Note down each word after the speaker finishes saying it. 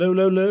Hello,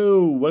 hello,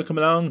 hello. Welcome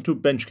along to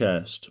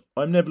Benchcast.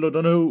 I'm Neville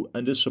O'Donoghue,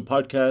 and this is a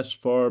podcast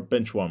for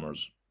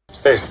benchwarmers.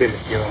 Stay still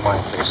if you don't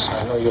mind, please.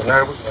 I know you're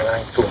nervous, but I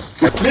ain't too.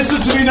 Listen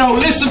to me now,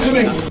 listen to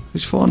me!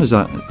 Whose phone is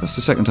that? That's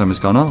the second time it's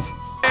gone off.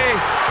 Hey,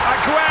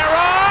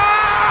 Aguero!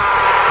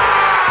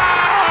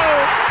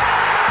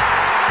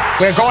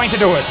 We're going to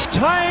do it.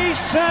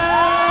 Tyson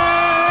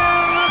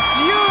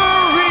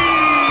Fury!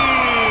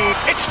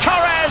 It's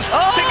Torres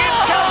to give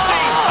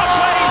Chelsea a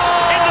place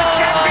in the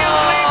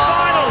Champions League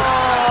final.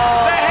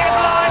 The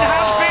headline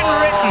has been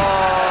written.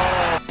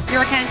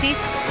 Your county?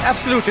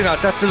 Absolutely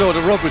not. That's a load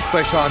of rubbish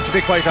by Sean, to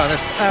be quite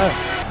honest.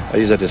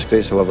 He's a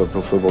disgrace to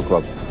Liverpool Football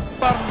Club.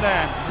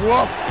 Then.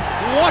 Whoa,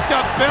 what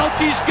a belt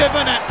he's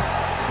given it!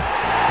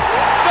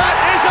 That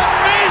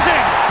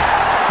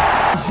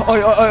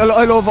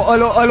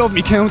I love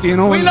me county, you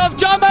know. is amazing! We love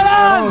John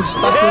Malone!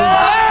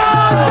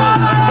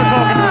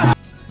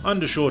 On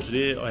the show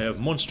today, I have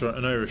Munster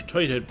and Irish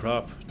tight head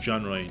prop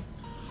John Ryan.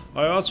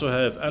 I also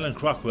have Alan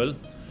Crockwell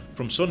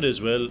from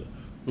Sundayswell,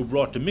 who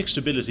brought the Mixed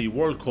Ability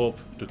World Cup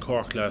to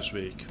Cork last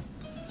week.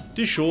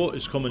 This show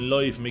is coming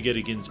live from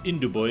Megadiggins in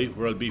Dubai,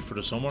 where I'll be for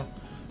the summer.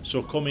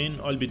 So come in,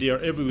 I'll be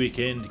there every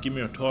weekend. Give me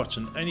your thoughts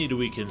on any of the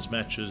weekend's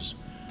matches,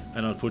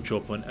 and I'll put you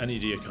up on any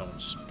of the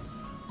accounts.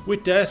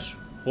 With that,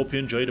 hope you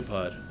enjoy the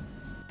pod.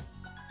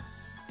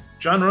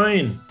 John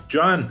Ryan.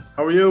 John,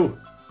 how are you?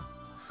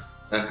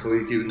 How are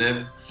you keeping,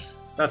 Nev?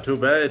 Not too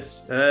bad.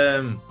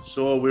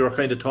 So we were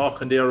kind of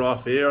talking there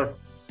off air.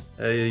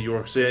 You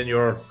were saying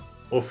you're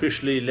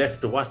officially left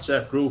the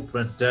WhatsApp group,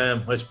 and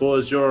I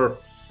suppose you're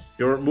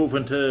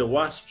moving to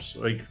Wasps.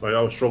 I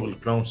always struggle to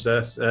pronounce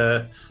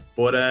that.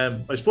 But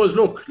I suppose,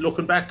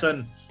 looking back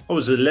on, what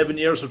was it, 11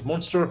 years at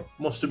Munster?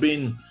 Must have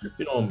been,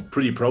 I'm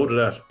pretty proud of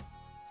that.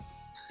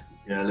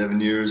 Yeah, 11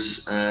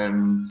 years.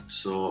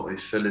 So I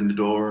fell in the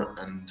door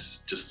and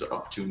just the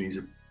opportunities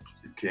it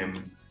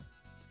came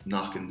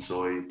knocking.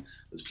 So I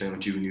was playing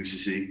with you in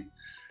UCC.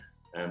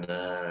 And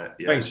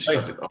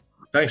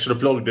thanks for the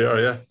plug there,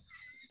 yeah.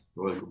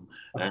 You're welcome.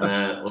 And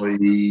I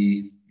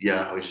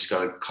just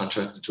got a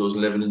contract at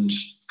 2011 and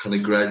kind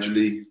of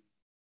gradually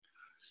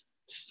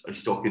I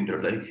stuck in there,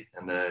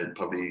 and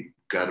probably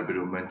got a bit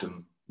of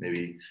momentum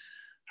maybe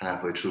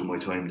halfway through my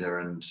time there,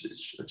 and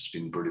it's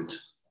been brilliant.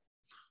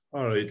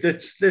 All right,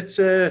 let's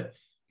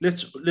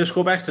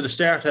go back to the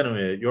start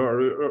anyway.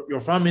 You're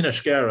from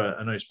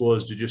Inniscarra, and I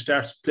suppose, did you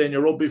start playing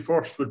your rugby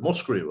first with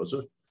Muskerry, was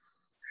it?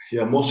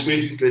 Yeah,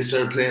 Muskerry. I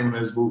started playing when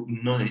I was about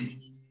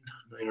 9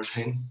 or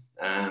 10.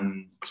 I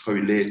was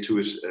probably late to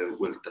it.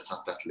 Well, that's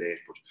not that late,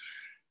 but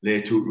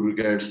late to it with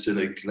regards to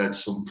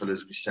lads, some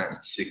fellas we started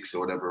at 6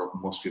 or whatever up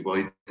in Muskerry, but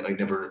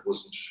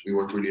we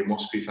weren't really a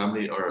Muskerry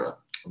family or a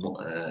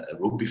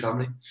rugby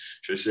family,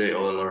 should I say.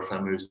 All our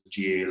family was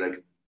GA,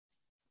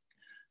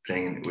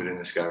 playing within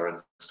the Scar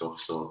and stuff.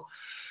 So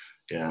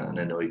yeah, and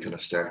then I kind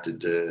of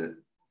started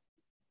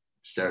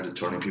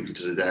turning people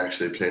to the dark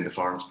side, playing the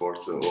foreign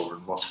sports over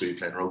in Muskerry,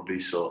 playing rugby.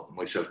 So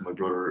myself and my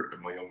brother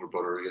and my younger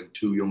brother, again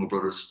 2 younger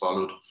brothers,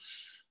 followed,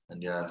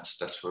 and yeah,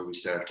 that's where we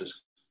started.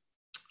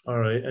 All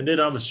right, and then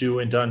obviously you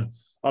went on.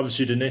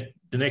 Obviously, the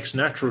next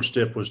natural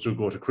step was to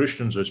go to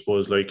Christians, I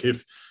suppose.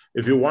 If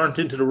you weren't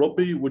into the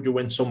rugby, would you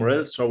went somewhere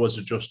else, or was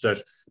it just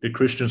that the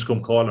Christians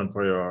come calling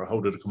for you, or how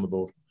did it come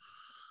about?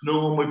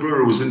 No, my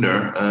brother was in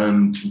there.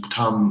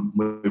 Tom,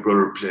 my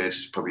brother, played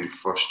probably the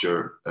first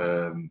year,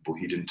 but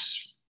he didn't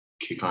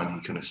kick on.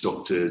 He kind of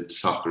stuck to the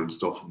soccer and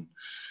stuff, and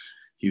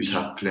he was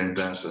happy playing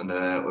that. And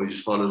I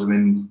just followed him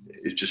in.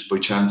 It just by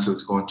chance I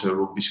was going to a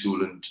rugby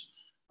school, and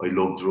I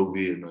loved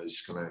rugby, and I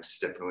was kind of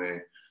stepping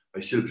away.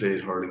 I still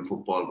played hurling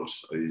football, but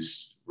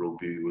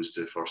rugby was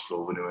the first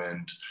love anyway.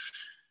 And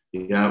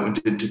yeah, I went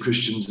into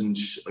Christians, and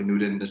I knew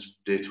then that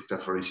they took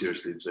that very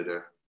seriously inside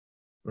there.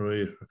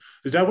 Right.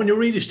 Is that when you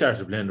really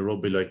started playing the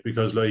rugby?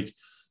 Because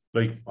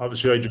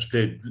obviously I just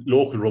played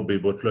local rugby,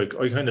 but I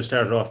kind of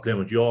started off playing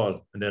with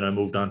y'all, and then I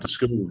moved on to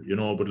school,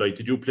 But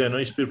did you play a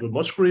nice bit with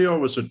Muskerry, or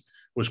was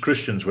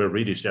Christians where it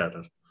really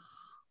started?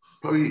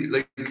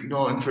 Probably,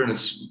 in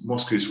fairness,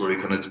 Muskerry is where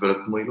I kind of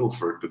developed my love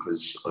for it,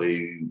 because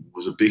I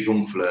was a big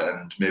young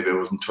fella, and maybe I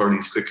wasn't turning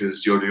as quick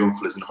as the other young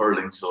fellas in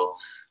hurling, so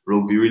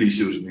rugby really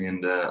suited me,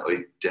 and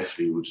I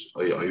definitely would.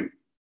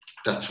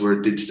 That's where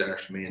it did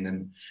start for me, and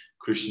then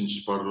Christians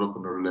just brought it up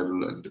another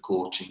level, and the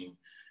coaching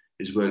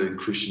as well in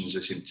Christians,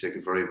 I seem to take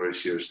it very, very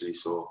seriously.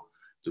 So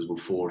there's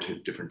about 4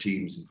 different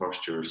teams in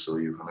first year, so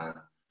you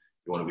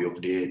want to be up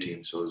in the A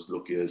team. So I was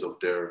lucky I was up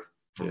there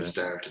from the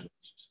start, and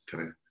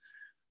kind of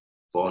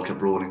ball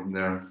kept rolling from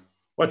there.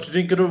 What do you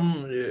think of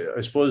them?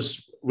 I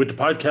suppose with the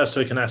podcast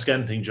I can ask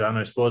anything, John.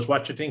 I suppose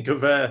what do you think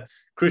of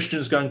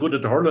Christians gone good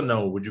at the hurling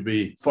now? Would you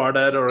be for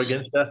that or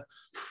against that?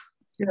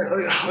 Yeah,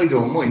 I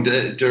don't mind.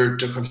 They're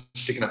kind of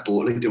sticking at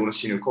both. They won a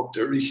senior cup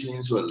there recently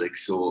as well.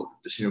 So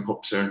the senior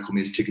cups aren't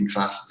coming as ticking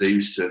fast as they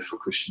used to for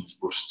Christians,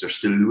 but they're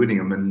still winning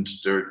them, and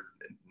they're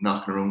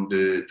knocking around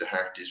the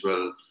heart as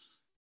well.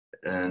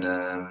 And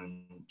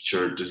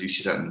sure, you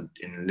see that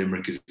in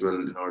Limerick as well,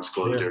 in our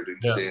school. They're doing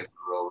the same.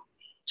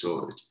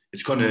 So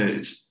it's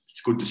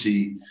good to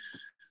see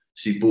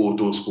see both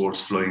those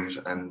sports flying,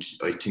 and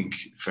I think,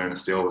 in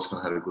fairness, they always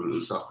kind of had a good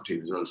little soccer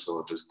team as well.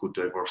 So there's good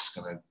diverse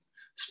kind of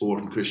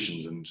sport and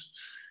Christians, and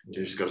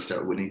they just got to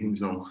start winning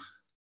things now.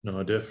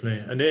 No,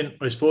 definitely. And then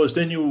I suppose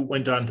then you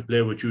went on to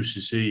play with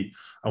UCC.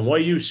 And why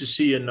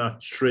UCC and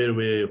not straight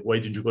away? Why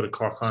did you go to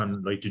Cork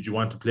on? Like, did you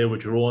want to play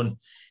with your own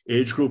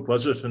age group,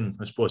 was it? And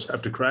I suppose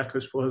have to crack, I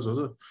suppose, was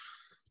it?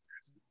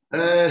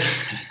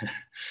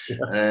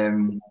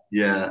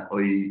 Yeah,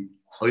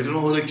 I don't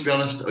know. Like, to be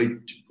honest,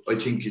 I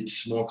think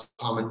it's more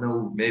common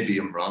now. Maybe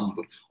I'm wrong,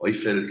 but I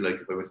felt like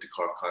if I went to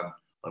Cork on,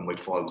 I might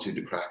fall between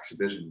the cracks a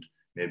bit, and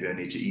maybe I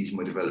need to ease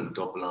my development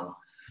up along.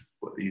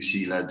 But you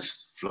see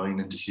lads flying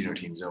into senior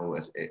teams now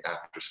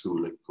after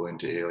school, like going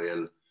to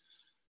AIL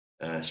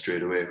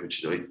straight away,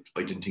 which I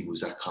didn't think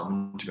was that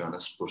common, to be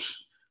honest. But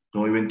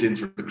no, I went in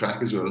for the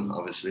crack as well,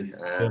 obviously.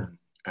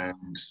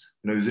 And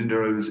when I was in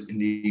there, I was in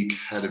the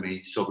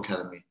academy,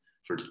 sub-academy,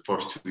 for the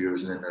first 2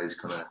 years, and then I was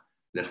kind of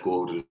left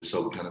go to the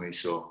sub-academy.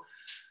 So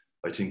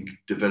I think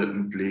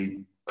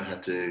developmentally, I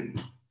had to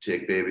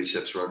take baby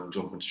steps rather than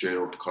jumping straight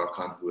over to Cork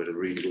on, who had a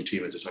really good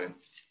team at the time.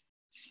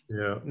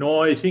 Yeah.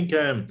 No, I think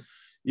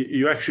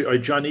you actually, I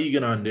had John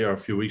Egan on there a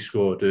few weeks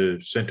ago,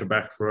 the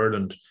centre-back for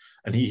Ireland,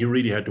 and he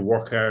really had to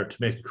work hard to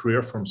make a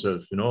career for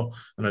himself, you know.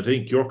 And I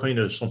think you're kind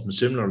of something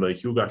similar,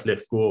 like you got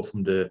left go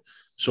from the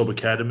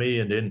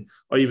sub-academy, and then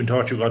I even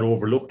thought you got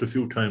overlooked a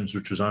few times,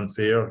 which was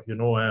unfair, you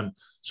know.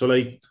 So,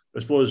 like, I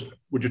suppose,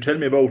 would you tell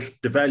me about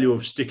the value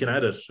of sticking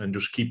at it and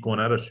just keep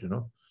going at it, you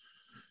know?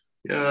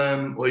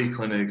 Yeah, I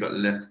kind of got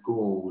left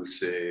go, we'll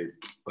say,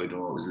 I don't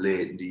know, it was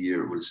late in the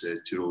year, we'll say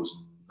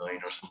 2009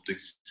 or something.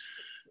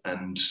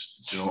 And,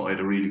 you know, I had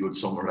a really good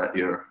summer that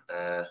year.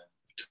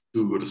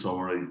 Too good a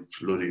summer. I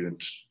bloody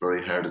went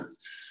very hard at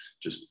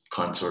just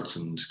concerts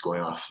and going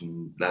off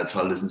and lads'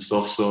 holidays and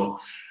stuff. So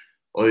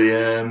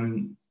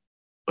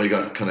I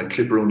got kind of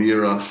clip around the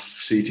ear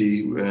off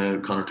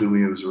CT, Conor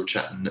Toomey, we were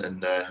chatting,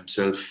 and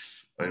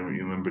himself, I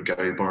remember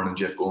Gary Byrne and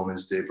Jeff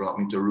Gomez, they brought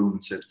me into a room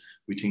and said,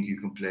 we think you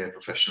can play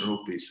professional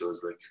rugby. So I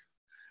was like,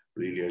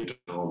 really, I don't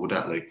know what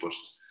that like, but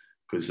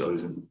because I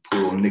was in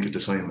poor old Nick at the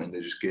time, and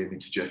they just gave me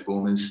to Jeff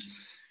Gomez,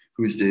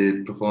 who's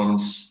the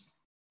performance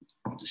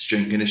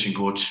strength conditioning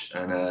coach,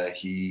 and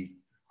he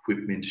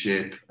whipped me into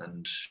shape,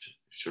 and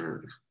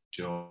sure,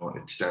 you know,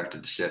 it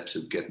started the steps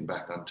of getting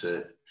back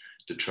onto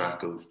the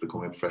track of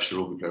becoming a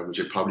professional rugby player, which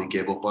I probably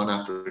gave up on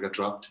after I got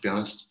dropped, to be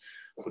honest.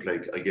 But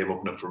like, I gave up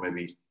on it for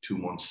maybe 2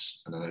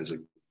 months, and then I was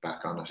like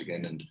back on it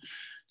again, and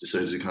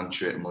decided to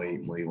concentrate on my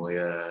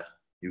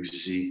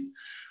UCC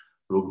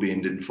rugby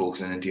and didn't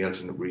focus on anything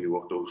else, and it really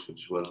worked out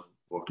as well.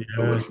 Worked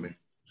well for me.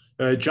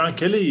 John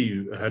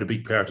Kelly had a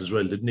big part as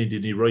well, didn't he?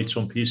 Did he write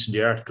some piece in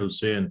the article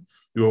saying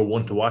you were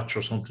one to watch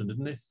or something,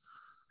 didn't he?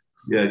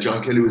 Yeah,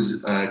 John Kelly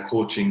was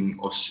coaching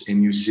us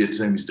in UCC at the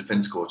time. He was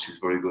defence coach. He was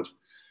very good.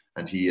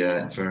 And he,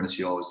 in fairness,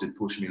 he always did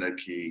push me. Like,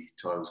 he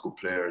thought I was a good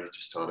player. He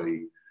just thought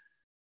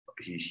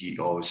he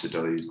always said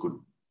that I had good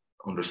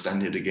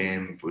understanding of the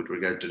game with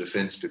regard to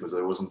defence, because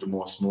I wasn't the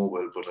most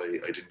mobile, but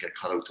I didn't get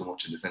caught out too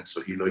much in defence.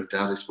 So he liked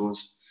that, I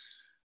suppose.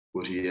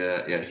 But he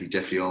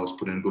definitely always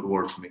put in a good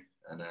word for me.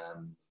 And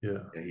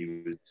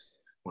he was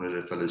one of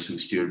the fellas who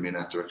steered me in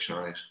that direction,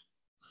 all right.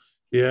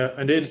 Yeah,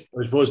 and then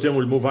I suppose then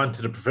we'll move on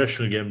to the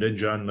professional game then,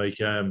 John. Like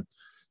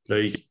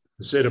you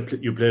said,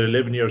 you played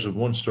 11 years of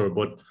Munster,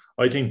 but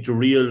I think the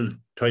real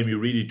time you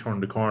really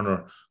turned the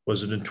corner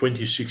was it in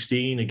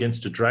 2016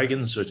 against the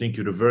Dragons. I think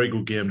you had a very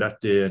good game that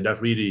day, and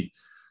that really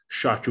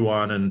shot you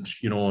on, and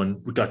you know,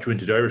 and got you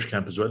into the Irish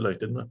camp as well, like,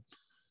 didn't it?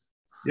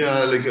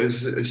 Yeah, like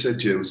as I said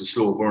to you, it was a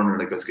slow burner.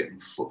 Like, I was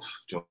getting 5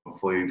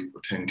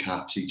 or 10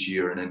 caps each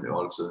year, and then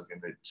also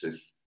it's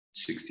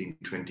 16,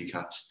 20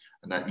 caps.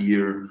 And that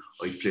year,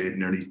 I played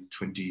nearly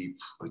 20,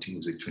 I think it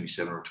was like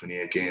 27 or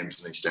 28 games,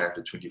 and I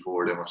started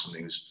 24 of them or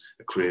something. It was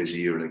a crazy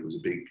year. Like, it was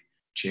a big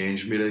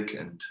change for me. Like,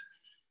 and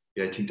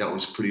yeah, I think that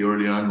was pretty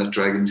early on, that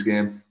Dragons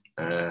game.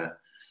 And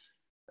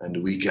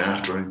the week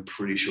after, I'm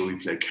pretty sure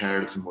we played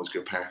Cardiff in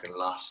Musgrave Park and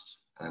lost.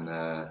 And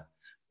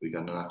we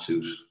got an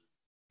absolute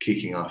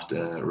kicking off the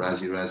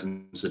Razzie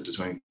Erasmus at the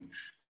time,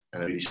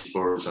 and it really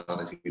spurred us on.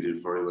 I think we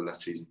did very well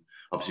that season.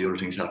 Obviously, other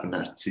things happened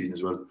that season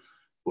as well.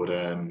 But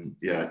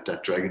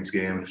that Dragons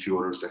game and a few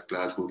others, that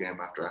Glasgow game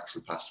after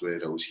Axel passed away,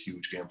 that was a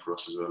huge game for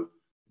us as well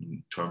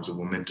in terms of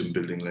momentum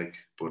building. Like,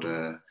 but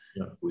it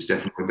was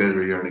definitely a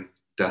better year.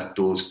 Like,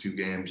 those few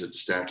games at the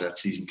start of that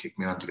season kicked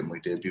me on to get my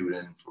debut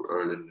in for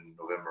Ireland in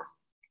November.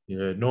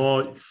 Yeah,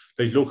 no,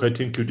 like, look, I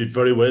think you did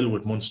very well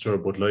with Munster,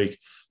 but like,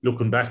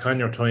 looking back on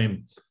your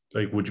time,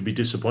 like, would you be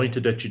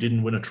disappointed that you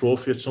didn't win a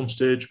trophy at some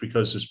stage?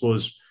 Because I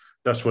suppose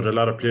that's what a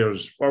lot of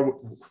players or a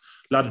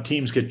lot of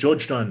teams get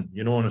judged on,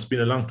 you know, and it's been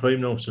a long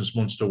time now since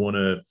Munster won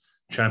a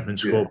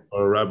Champions Cup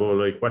or a Rabo.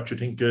 Like, what do you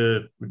think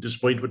would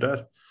disappoint with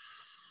that?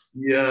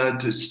 Yeah,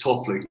 it's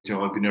tough. Like, you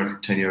know, I've been there for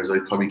 10 years. I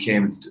probably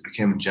came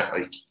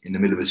in the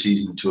middle of a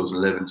season in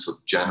 2011. So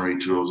January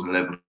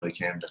 2011, I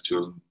came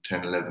to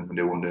 2010-11 when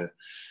they won the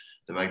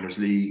Magners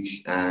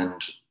League, and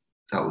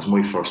that was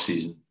my first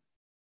season.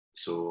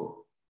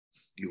 So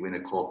you win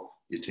a cup,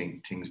 you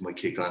think things might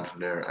kick on from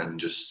there, and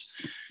just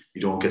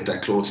you don't get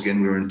that close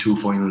again. We were in 2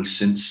 finals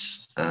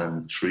since,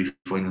 3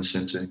 finals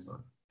since, I think.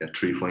 Yeah,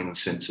 3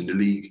 finals since in the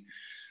league,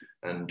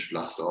 and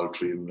lost all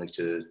 3 of them, like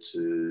to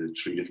 3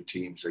 different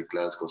teams, like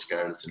Glasgow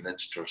Scarlets and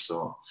Leinster.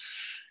 So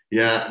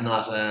yeah,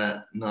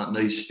 not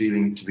nice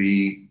feeling to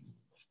be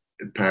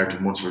part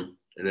of Munster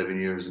for 11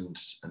 years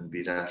and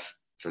be that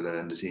fella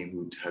in the team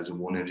who hasn't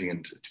won anything.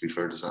 And to be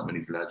fair, there's not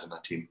many lads in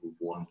that team who've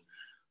won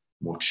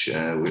much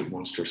with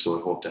Munster, so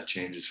I hope that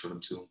changes for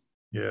them soon.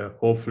 Yeah,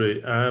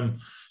 hopefully.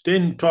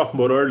 Then talking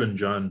about Ireland,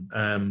 John,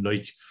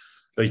 like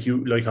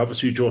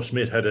obviously Joe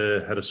Smith had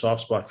a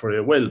soft spot for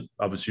you. Well,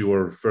 obviously you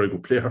were a very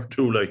good player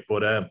too,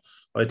 but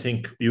I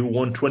think you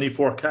won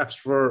 24 caps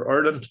for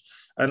Ireland,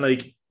 and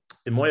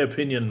in my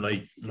opinion,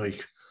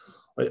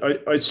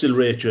 I'd still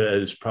rate you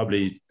as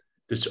probably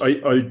this.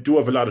 I do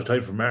have a lot of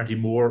time for Marty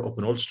Moore up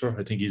in Ulster.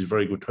 I think he's a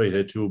very good tight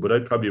head too, but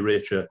I'd probably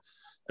rate you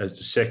as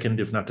the second,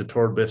 if not the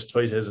third best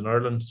tight head in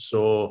Ireland.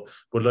 So,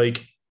 but I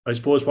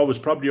suppose what was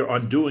probably your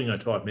undoing, I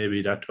thought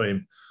maybe that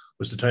time,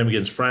 was the time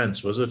against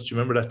France, was it? Do you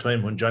remember that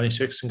time when Johnny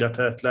Sexton got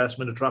that last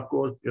minute drop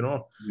goal,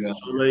 Yeah.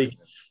 So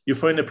you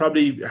find it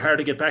probably hard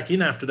to get back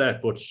in after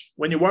that, but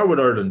when you were with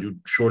Ireland, you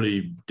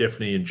surely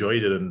definitely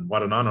enjoyed it, and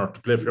what an honour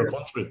to play for your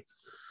country.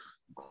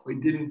 I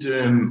didn't,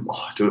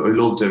 I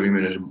loved every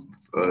minute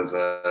of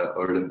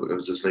Ireland, but it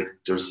was just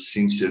there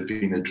seems to have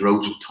been a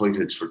drought of tight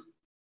heads for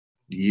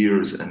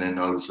years, and then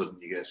all of a sudden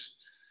you get,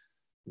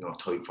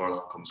 Tadhg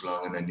Furlong comes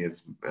along, and then you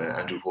have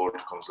Andrew Porter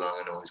comes along.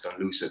 I know he's gone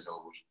loose at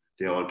now, but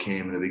they all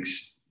came in a big,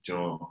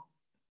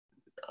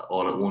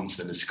 all at once,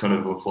 and it's kind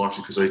of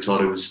unfortunate because I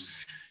thought I was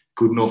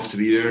good enough to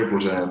be there,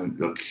 but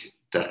look,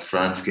 that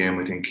France game,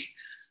 I think,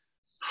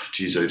 I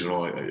don't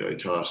know. I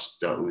thought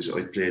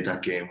I played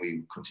that game.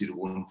 We conceded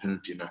 1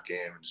 penalty in that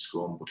game in the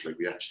scrum, but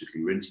we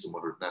actually rinsed them.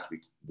 Other than that,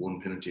 we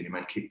 1 penalty and he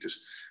man kicked it,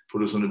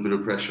 put us under a bit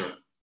of pressure.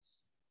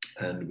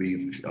 And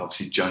we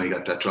obviously Johnny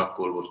got that drop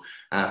goal,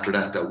 but after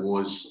that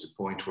was the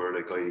point where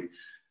I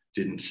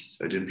didn't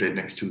play the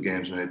next 2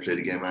 games when I played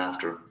the game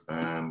after.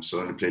 So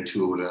I only played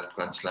 2 of that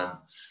Grand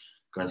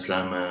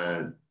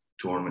Slam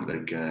tournament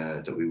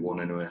that we won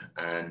anyway.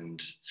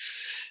 And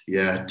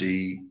yeah,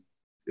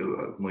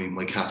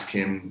 my caps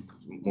came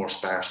more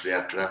sparsely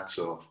after that.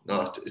 So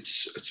no,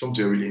 it's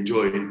something I really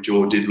enjoy.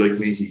 Joe did like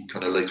me. He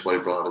kind of liked what I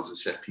brought as a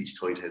set piece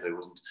tight head. I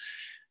wasn't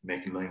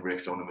making line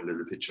breaks down the middle of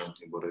the pitch or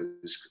anything, but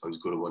I was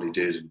good at what he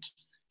did, and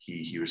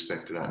he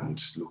respected that.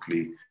 And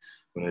luckily,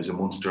 when I was a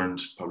Munster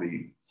and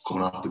probably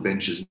coming off the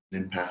bench as an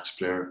impact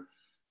player,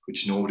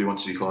 which nobody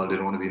wants to be called, they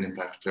don't want to be an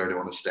impact player, they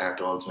want to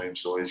start all the time.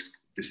 So I was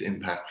this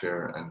impact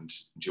player, and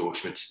Joe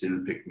Schmidt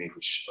still picked me,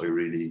 which I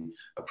really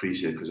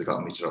appreciate because it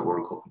got me to that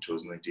World Cup in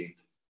 2019.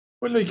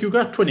 Well, you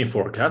got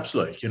 24 caps,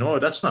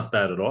 that's not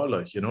bad at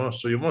all,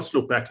 so you must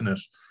look back on it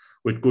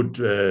with good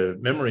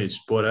memories.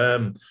 But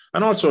and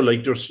also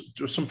there's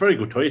some very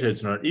good tight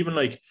heads in there.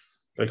 Even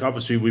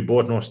obviously we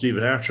both know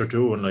Stephen Archer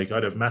too, and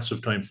I'd have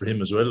massive time for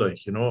him as well,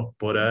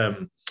 But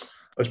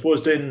I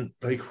suppose then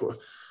the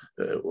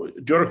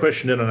other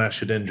question then I'll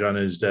ask you then, John,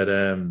 is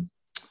that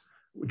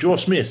Joe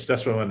Smith,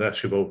 that's what I wanted to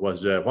ask you about,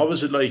 was what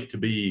was it like to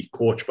be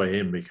coached by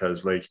him?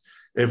 Because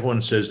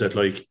everyone says that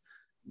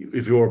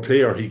if you're a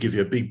player, he'd give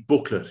you a big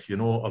booklet,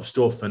 of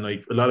stuff, and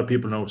a lot of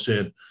people now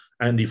saying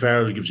Andy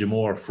Farrell gives you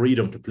more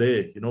freedom to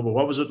play, but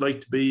what was it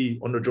like to be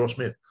under Joe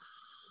Smith?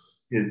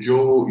 Yeah,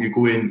 Joe, you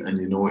go in and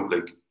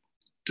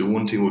the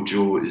one thing with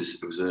Joe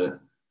is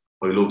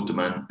I loved the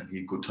man and he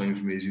had good time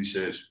for me, as you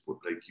said, but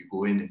you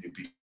go in and you'd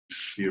be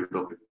feared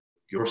up.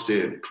 Your first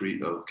day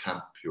of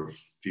camp, you're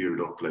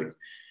feared up,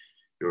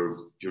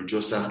 you're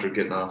just after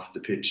getting off the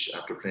pitch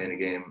after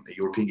playing a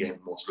European game,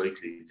 most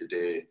likely the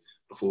day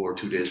before,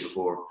 2 days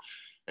before,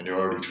 and you're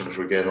already trying to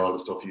forget all the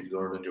stuff you've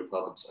learned in your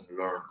province and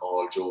learn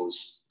all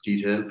Joe's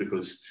detail,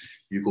 because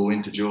you go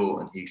into Joe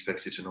and he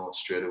expects you to know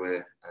straight away,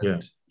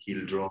 and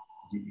he'll draw.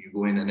 You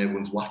go in and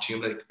everyone's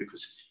watching him,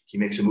 because he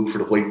makes a move for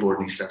the whiteboard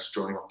and he starts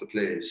drawing up the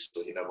plays.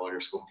 So he'll have all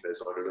your scrum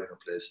plays, all your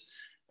lineup plays,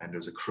 and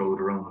there's a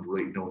crowd around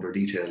writing down their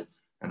detail.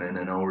 And then in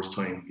an hour's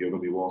time, you're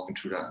going to be walking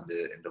through that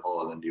in the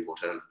hall in the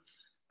hotel.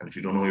 And if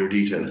you don't know your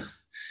detail,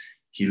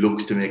 he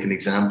looks to make an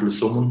example of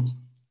someone,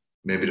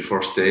 maybe the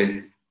first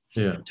day,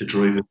 to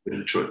drive a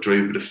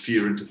bit of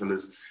fear into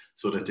fellas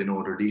so that they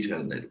know their detail.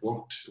 And it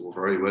worked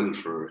very well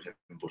for him,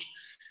 but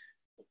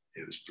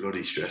it was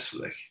bloody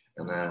stressful.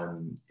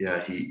 And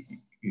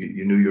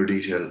you knew your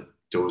detail.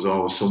 There was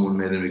always someone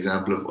made an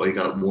example of. I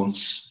got it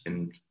once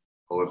in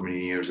however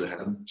many years I had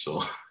him,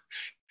 so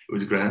it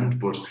was grand.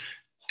 But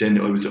then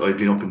I'd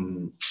been up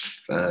in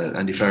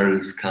Andy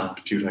Farrell's camp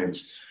a few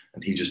times,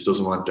 and he just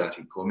doesn't want that.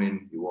 He'd come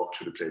in, you walk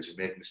through the place, you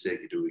make a mistake,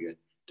 you do it again.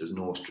 There's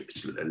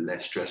it's a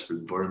less stressful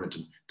environment,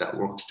 and that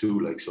works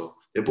too. So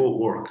they both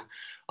work.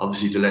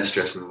 Obviously, the less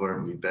stressful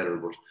environment would be better,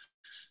 but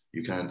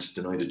you can't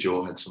deny that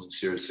Joe had some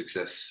serious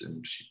success,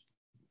 and she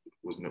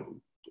wasn't.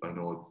 I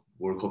know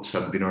World Cups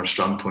haven't been our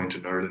strong point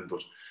in Ireland,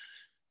 but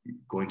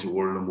going to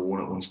world number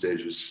 1 at one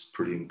stage was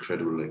pretty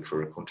incredible,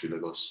 for a country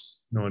like us.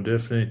 No,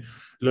 definitely.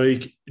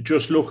 Like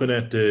just looking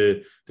at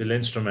the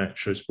Leinster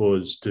match, I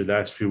suppose the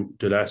last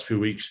few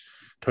weeks,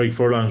 Tyke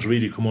Furlong's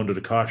really come under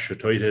the cosh of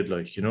Tighthead.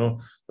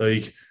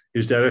 Like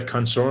is that a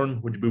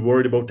concern? Would you be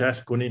worried about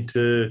that going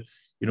into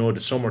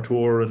the summer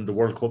tour and the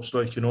World Cups?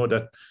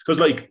 That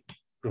because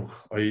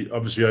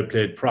I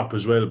played prop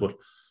as well, but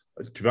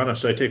to be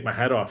honest, I take my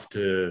hat off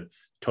to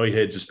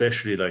Tightheads,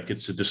 especially. Like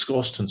it's a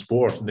disgusting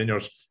sport, and then you're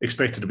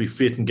expected to be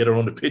fit and get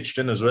around the pitch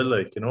then as well.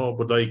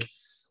 But like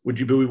would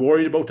you be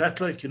worried about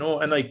that?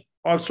 And like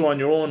also on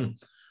your own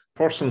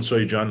personal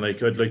side, John,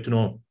 like I'd like to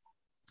know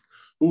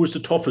who was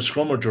the toughest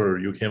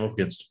scrummager you came up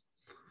against?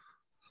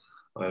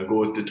 I'll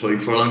go with the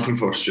Tyke Furlong thing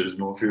first. There's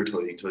no fear.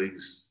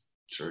 Tyke's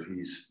sure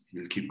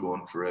he'll keep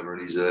going forever.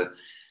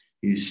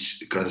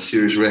 He's got a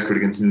serious record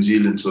against New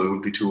Zealand, so I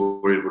wouldn't be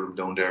too worried about him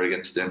down there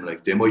against them.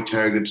 Like they might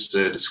target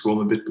the scrum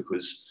a bit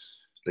because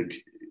like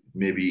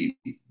maybe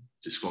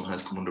the scrum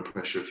has come under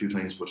pressure a few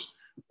times, but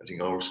I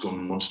think our scrum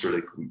in Munster,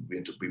 like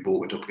we both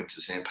went up against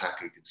the same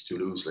pack against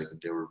Toulouse, like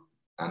they were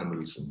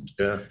animals,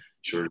 and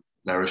sure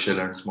La Rochelle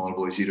aren't small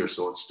boys either,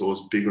 so it's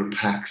those bigger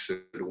packs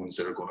are the ones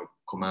that are going to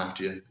come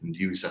after you and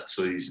use that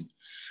size.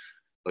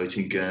 And I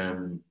think,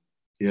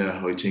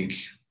 I think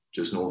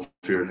there's no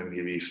fear in him.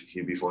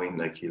 He'll be fine.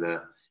 Like he'll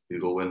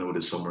go well now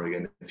this summer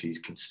again if he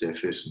can stay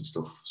fit and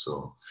stuff.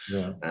 So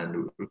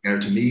and with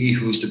regard to me,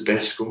 who's the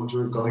best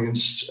scrummager I've gone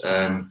against?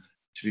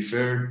 To be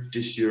fair,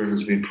 this year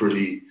has been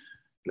pretty.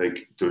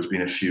 Like there's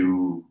been a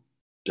few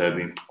that have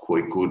been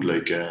quite good.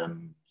 Like I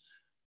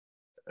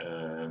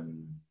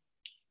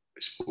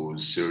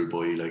suppose Cyril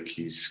Boy, like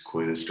he's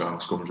quite a strong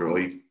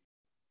scrummager.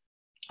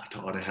 I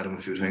thought I had him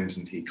a few times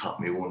and he caught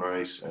me one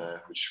right,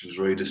 which was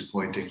very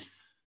disappointing.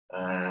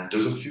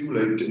 There's a few,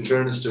 like in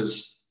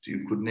fairness,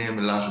 you could name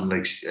a lot of them,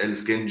 like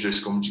Ellis Genja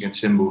scrummaged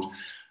against him, but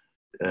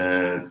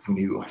when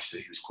he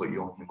was quite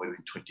young, he might have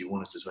been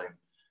 21 at the time,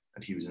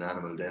 and he was an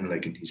animal then,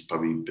 like, and he's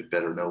probably a bit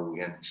better now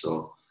again.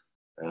 So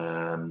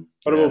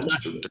what about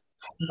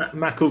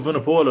Mako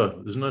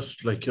Vunipola, isn't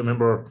it? Like I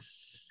remember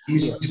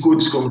he's a good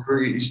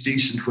scrummager. He's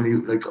decent when he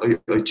like.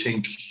 I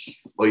think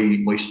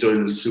my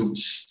style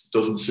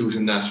doesn't suit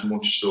him that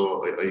much,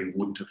 so I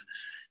wouldn't have.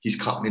 He's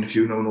caught me in a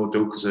few now, no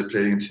doubt, because I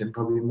play against him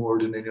probably more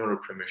than any other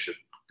Premiership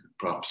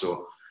prop.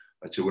 So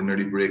I'd say we're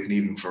nearly breaking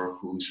even for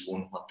who's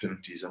won what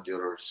penalties on the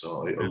other.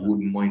 So I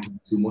wouldn't mind him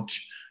too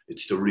much.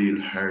 It's the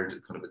real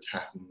hard kind of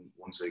attacking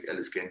ones like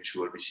Ellis Gench,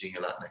 who I'll be seeing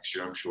a lot next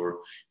year, I'm sure.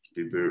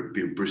 He'll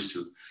be with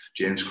Bristol.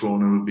 James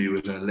Cronin will be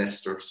with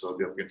Leicester, so I'll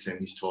be up against him.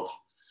 He's tough.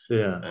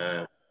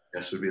 Yeah.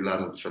 So there'll be a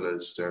lot of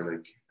fellas there,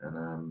 like,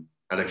 and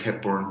I like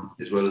Hepburn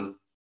as well,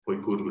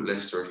 quite good with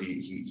Leicester.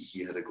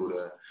 He had a good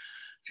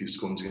few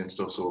scrums against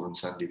us over in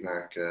Sandy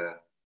Park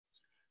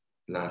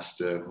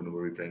last when we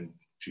were playing,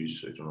 I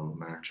don't know,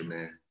 March or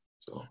May.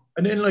 So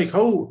and then like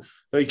how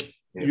like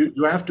you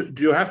have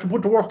to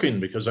put the work in,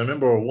 because I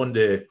remember one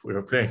day we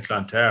were playing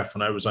Clontarf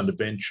and I was on the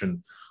bench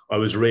and I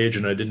was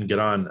raging, I didn't get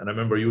on, and I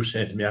remember you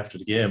saying to me after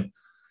the game,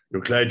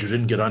 you're glad you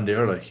didn't get on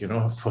there, like,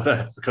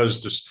 but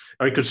because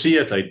I could see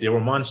it, like they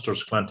were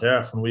monsters,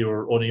 Clontarf, and we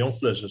were only young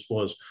fellas, I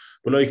suppose.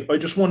 But like I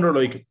just wonder,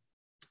 like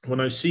when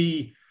I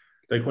see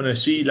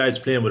lads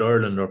playing with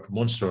Ireland or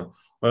Munster,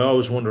 I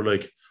always wonder,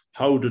 like,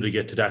 how do they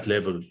get to that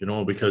level?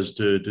 Because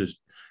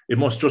it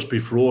must just be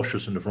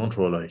ferocious in the front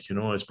row, like,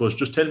 I suppose.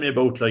 Just tell me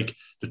about like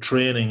the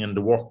training and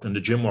the work and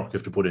the gym work you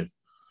have to put in.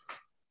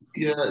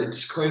 Yeah,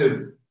 it's kind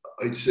of,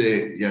 I'd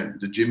say,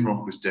 the gym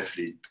work was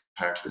definitely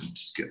part of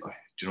it.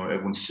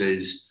 Everyone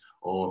says,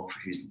 oh,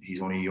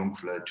 he's only a young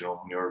fella.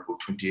 When you're about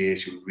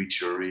 28, you'll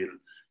reach your real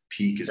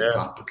peak as a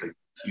prop. But like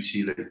you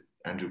see, like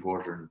Andrew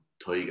Porter and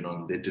Tig and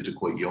all, they did it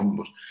quite young,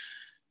 but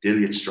they'll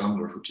get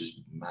stronger, which is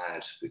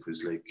mad,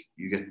 because like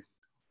you get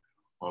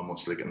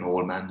almost like an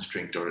old man's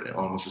strength, or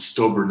almost a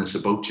stubbornness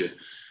about you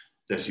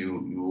that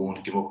you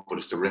won't give up. But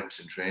it's the reps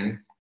in training.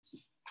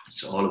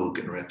 It's all about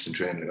getting reps in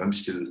training. Like, I'm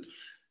still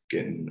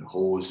getting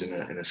hosed in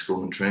a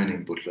scrum in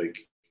training, but like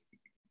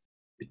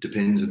it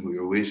depends on who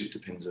you're with, it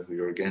depends on who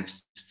you're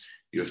against.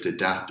 You have to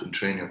adapt and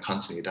train. You're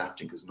constantly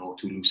adapting, because no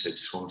two loose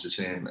heads scrums the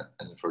same.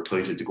 And for a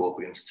title to go up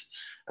against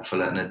a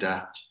fella and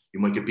adapt, you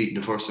might get beaten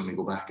the first time and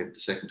go back at the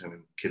second time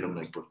and kill him.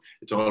 Like, but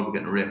it's all about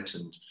getting reps,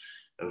 and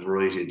a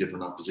variety of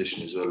different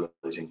opposition as well,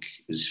 I think,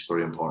 is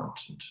very important.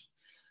 And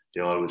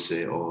they always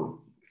say,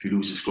 oh, if you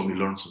lose a scrum, you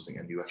learn something,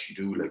 and you actually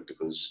do, like,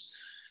 because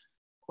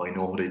I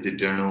know what I did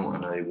there now,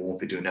 and I won't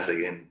be doing that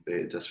again.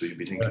 That's what you'd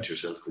be thinking to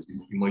yourself, because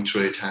you might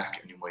try attack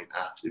and you might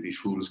absolutely be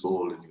fool's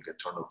goal and you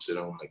get turned upside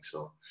down, like,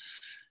 so.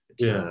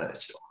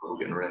 It's all about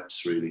getting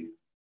reps, really.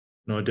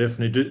 No,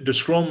 definitely. The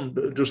scrum,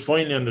 just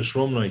finally on the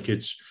scrum, like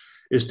it's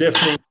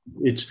definitely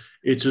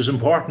it's as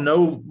important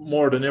now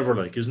more than ever,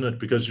 like, isn't it?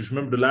 Because if you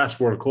remember the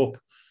last World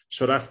Cup,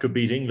 South Africa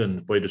beat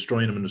England by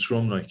destroying them in the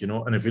scrum, like,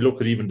 and if you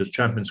look at even the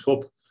Champions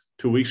Cup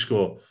 2 weeks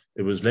ago,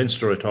 it was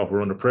Leinster, I thought,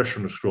 were under pressure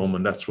in the scrum,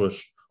 and that's what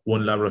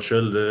won La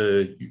Rochelle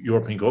the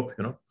European Cup,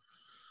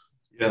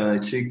 Yeah, I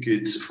think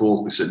it's a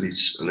focus that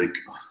needs, like,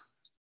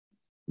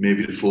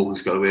 maybe the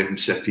focus got away from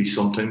set piece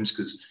sometimes,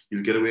 because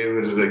you'll get away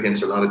with it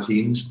against a lot of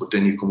teams, but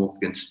then you come up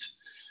against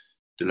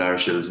the La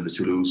Rochelle's and the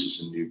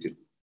Toulouses, and you get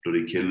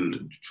bloody killed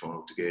and thrown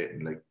out the gate.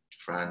 And like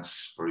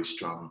France, very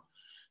strong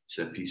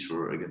set piece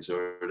for against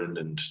Ireland,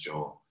 and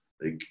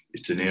like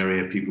it's an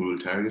area people will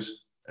target.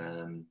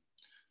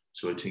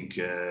 So I think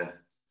you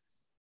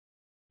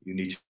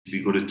need to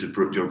be good at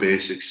your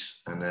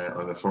basics, and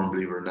I'm a firm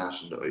believer in that.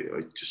 And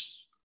I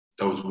just,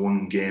 that was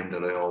one game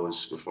that I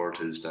always refer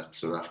to as that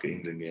South Africa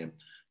England game.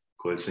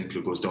 Kyle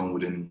Sinclair goes down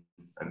within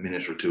a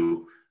minute or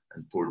two,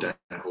 and poor Dan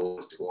Cole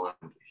has to go on.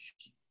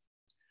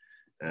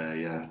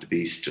 The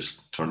beast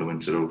just turned the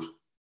winds out.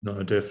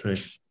 No,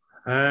 definitely.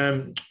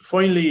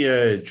 Finally,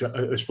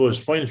 I suppose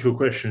final few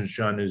questions,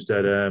 John, is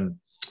that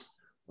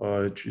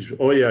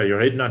you're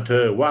heading on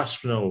to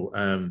Wasps now.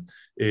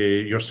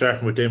 You're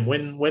starting with them.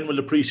 When will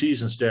the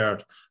pre-season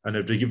start? And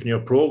have they given you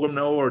a program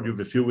now, or do you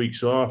have a few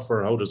weeks off,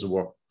 or how does it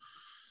work?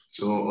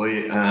 So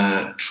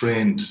I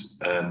trained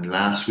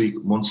last week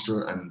at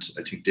Munster, and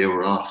I think they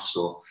were off.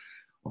 So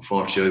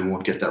unfortunately, I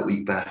won't get that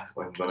week back.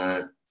 I'm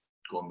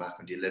going back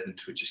on the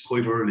 11th, which is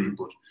quite early,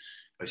 but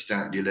I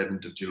start the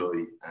 11th of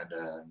July, and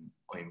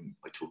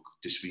I took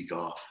this week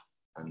off,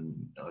 and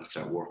I'll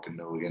start working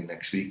now again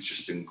next week,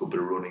 just doing a couple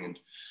of running and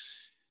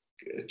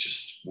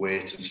just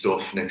weights and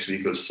stuff. Next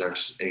week I'll start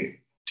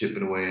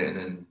tipping away, and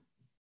then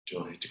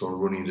I have to go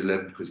running the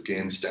 11th because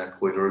games start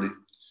quite early.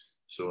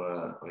 So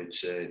I'd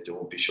say there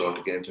won't be short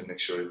of game time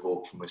next year, I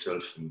hope, for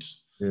myself, and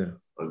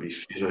I'll be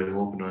fit, I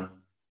hope. And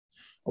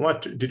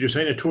what did you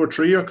sign, a 2 or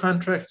 3 year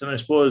contract? And I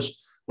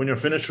suppose when you're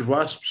finished with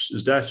Wasps,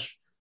 is that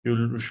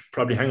you'll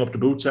probably hang up the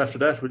boots after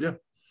that, would you?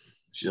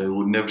 I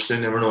would never say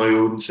never know.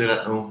 I wouldn't say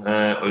that, no.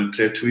 I'll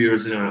play 2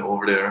 years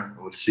over there.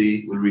 We'll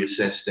see. We'll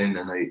reassess then,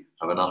 and I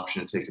have an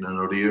option of taking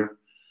another year.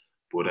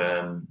 But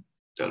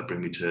that'll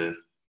bring me to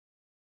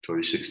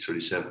 36,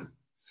 37.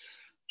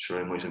 Sure,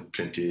 I might have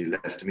plenty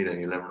left to me then.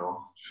 You'll never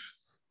know.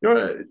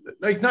 You're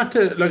like, not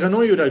to, like, I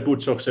know you had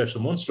good success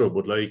in Munster,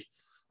 but like,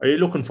 are you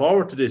looking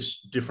forward to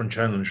this different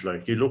challenge?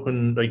 Like, you're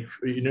looking like,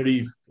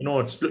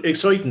 it's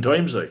exciting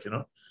times, like,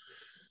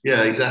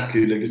 Yeah,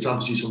 exactly. Like, it's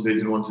obviously something I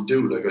didn't want to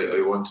do. Like,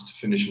 I wanted to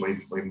finish my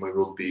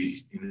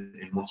rugby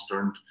in Munster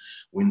and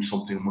win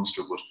something in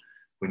Munster. But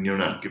when you're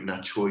not given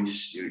that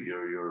choice,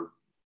 your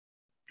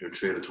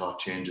trail of thought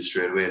changes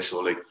straight away.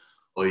 So, like,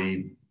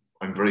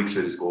 I'm very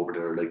excited to go over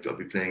there. Like, I'll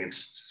be playing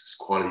against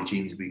quality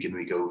teams week in,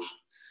 week out.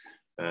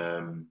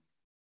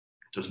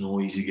 There's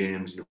no easy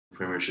games in the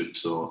Premiership,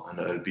 and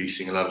I'll be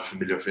seeing a lot of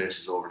familiar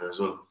faces over there as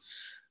well.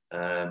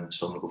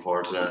 So I'm looking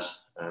forward to that.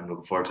 I'm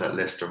looking forward to that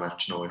Leicester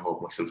match now. I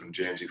hope myself and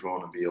Jamesy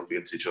Cronin be up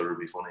against each other. It'll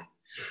be funny.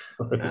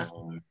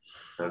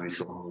 There'll be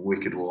some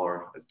wicked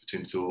war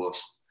between the two of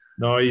us.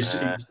 No, he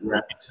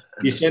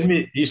sent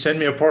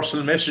me a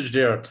personal message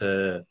there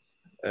to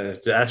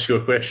ask you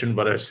a question,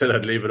 but I said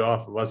I'd leave it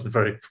off. It wasn't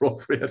very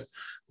appropriate.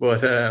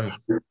 But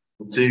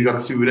so you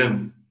got a few of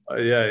them.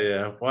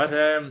 Yeah. What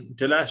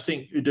the last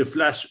thing, the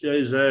flash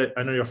is,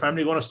 I know your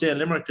family going to stay in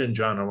Limerick then,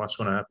 John, or what's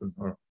going to happen?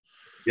 Or?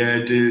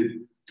 Yeah,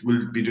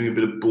 we'll be doing a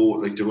bit of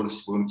both. Like, we're going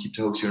to keep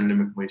the house here in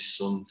Limerick. My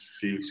son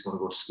Felix is going to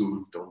go to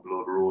school down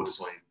below the road.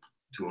 It's only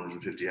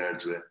 250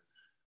 yards away.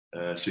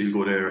 So he'll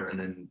go there, and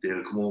then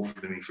they'll come over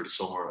to me for the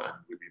summer, and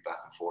we'll be back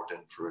and forth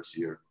then for the rest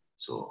of the year.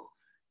 So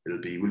we'll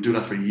do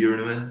that for a year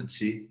anyway and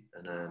see.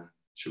 And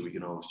sure, we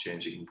can always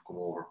change. He can come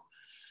over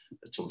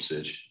at some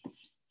stage.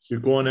 You're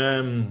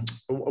going.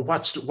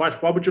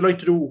 What would you like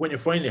to do when you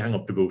finally hang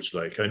up the boots?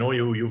 Like, I know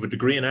you have a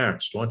degree in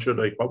arts, don't you?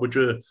 Like, what would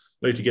you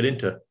like to get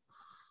into?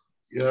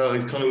 Yeah, I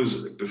kind of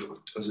was,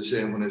 as I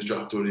say, when I was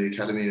dropped out of the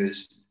academy, I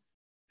was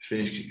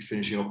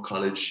finishing up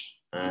college,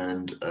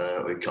 and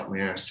I got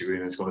my arts degree,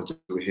 and I was going to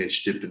do a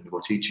HDip and go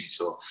teaching.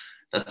 So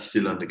that's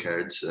still on the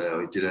cards.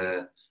 I did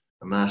a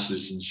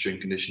master's in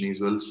strength conditioning as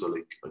well, so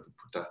like I could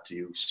put that to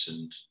use,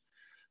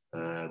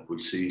 and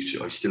we'll see.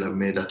 I still haven't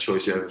made that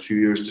choice. I have a few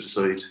years to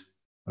decide.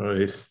 All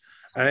right.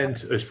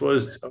 And I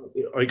suppose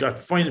I got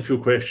final few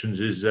questions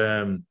is,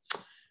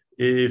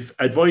 if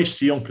advice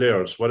to young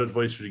players, what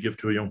advice would you give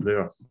to a young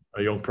player,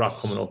 a young prop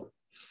coming up?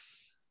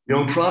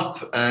 Young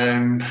prop,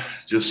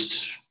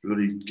 just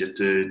really get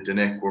the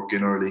neck work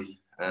in early.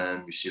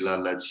 You see a lot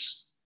of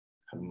lads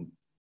having,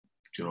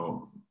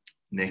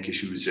 neck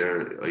issues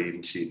there. I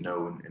even see it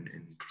now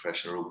in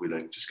professional rugby,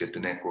 like, just get the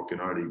neck work in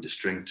early, the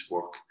strength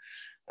work,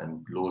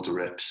 and loads of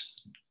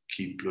reps.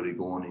 Keep bloody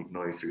going, even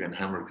though if you're getting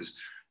hammered, because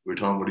we were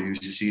talking about the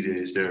UCC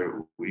days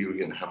there, we were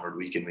getting hammered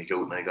week in, week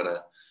out, and I got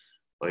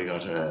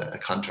a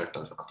contract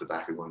off the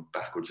back of going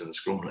backwards in the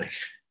scrum, like.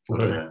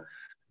 But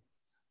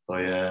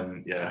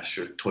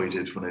tied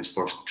it when I was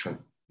first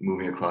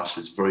moving across.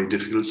 It's very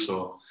difficult,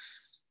 so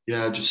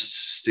yeah,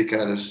 just stick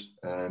at it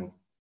and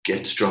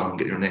get strong,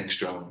 get your neck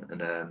strong,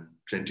 and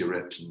plenty of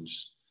reps, and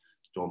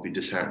don't be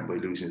disheartened by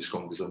losing a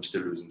scrum, because I'm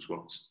still losing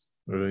scrums.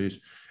 Right.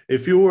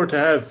 If you were to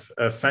have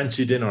a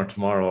fancy dinner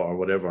tomorrow or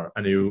whatever,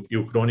 and you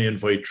could only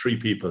invite 3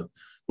 people,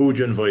 who would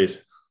you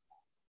invite?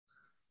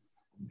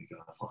 Oh my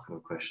God, what kind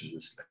of question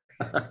is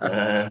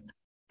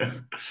this?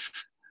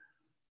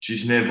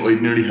 Geez, Nev,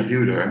 I'd nearly have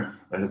you there.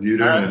 I'd have you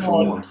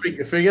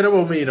there. Forget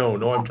about me,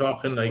 no. I'm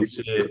talking like,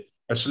 say,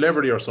 a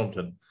celebrity or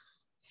something.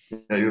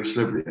 Yeah, you're a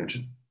celebrity, aren't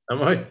you?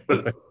 Am I?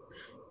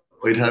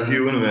 I'd have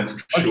you in a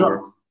minute for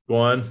sure. Go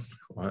on.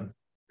 You're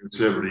a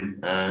celebrity.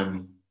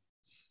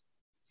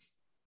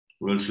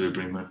 Who else should I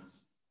bring, man?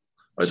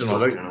 I don't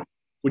know.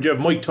 Would you have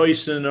Mike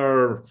Tyson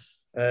or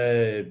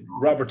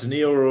Robert De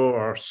Niro,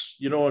 or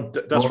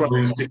that's what?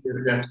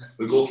 Yeah,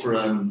 we'll go for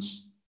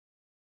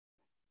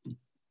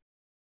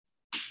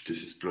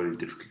This is bloody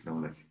difficult now,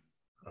 like.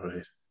 All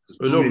right. There's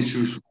too many to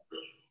choose from.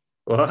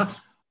 What?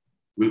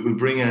 We'll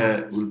bring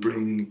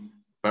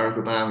Barack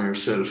Obama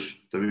yourself.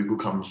 There'll be a good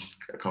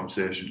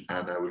conversation,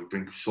 and we'll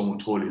bring someone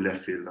totally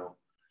left field now.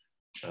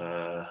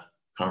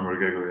 Conor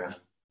McGregor, yeah.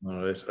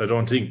 All right. I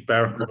don't think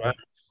Barack Obama.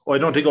 I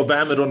don't think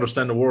Obama would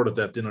understand a word at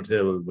that dinner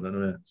table, but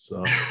anyway.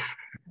 So,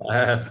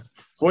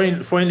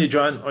 finally,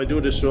 John, I do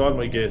this to all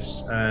my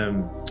guests.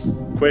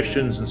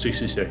 Questions in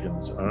 60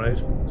 seconds. All right.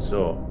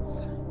 So,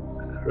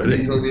 ready?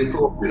 These will be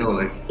appropriate,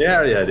 like.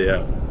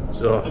 Yeah.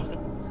 So,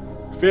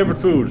 favorite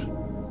food?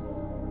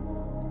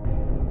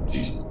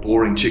 Jeez,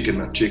 boring chicken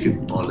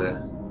all day.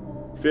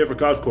 Favorite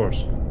golf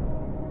course?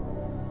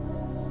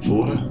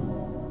 Florida.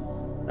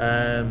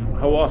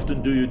 How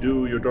often do you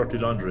do your dirty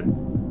laundry?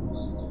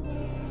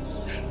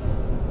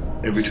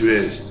 Every 2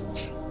 days.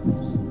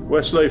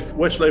 Westlife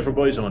or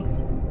Boyzone?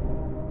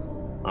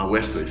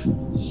 Westlife.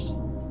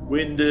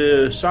 Win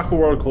the Soccer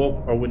World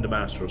Cup or win the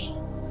Masters?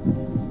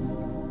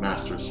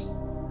 Masters.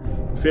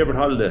 Favorite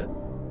holiday?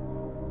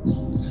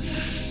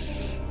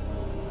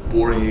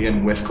 Boring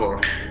again, West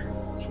Cork.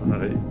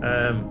 Right.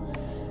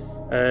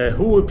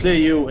 Who would play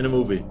you in a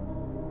movie?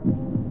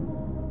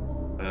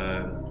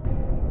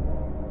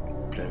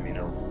 Play me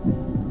now.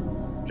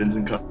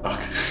 Vincent Cock.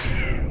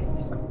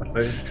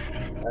 Right.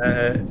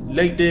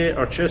 Leg day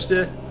or chest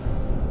day?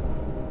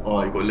 Oh,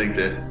 I go leg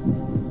day.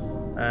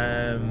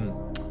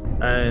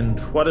 And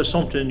what is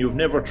something you've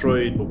never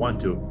tried but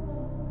want to?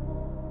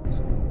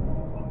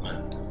 Oh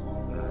man.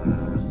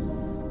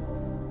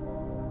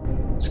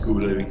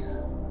 Scuba diving.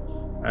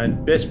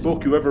 And best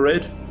book you ever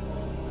read?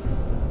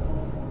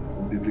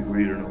 Wouldn't be a big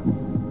reader now.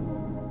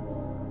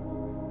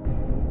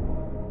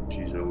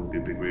 Jeez, I wouldn't be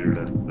a big reader,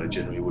 lad. I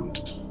generally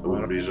wouldn't. I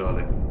wouldn't read it all.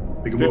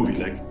 Like a movie,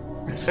 like.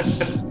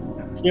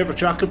 Favorite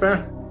chocolate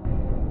bar?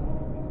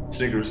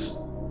 Snickers.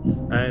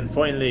 And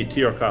finally,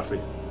 tea or coffee?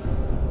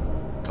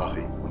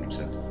 Coffee,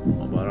 100%.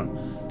 No matter.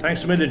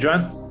 Thanks a million,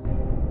 John.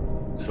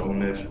 So,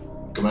 Niv.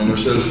 Come on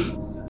yourself.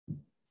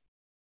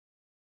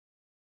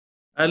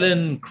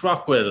 Alan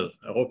Crockwell.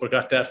 I hope I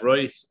got that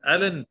right.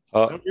 Alan,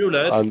 how are you,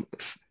 lad?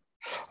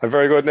 I'm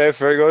very good, Niv.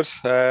 Very good.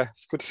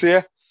 It's good to see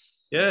you.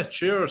 Yeah,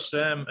 cheers.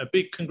 A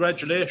big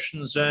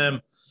congratulations.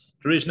 The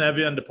reason I have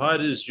you on the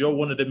pod is you're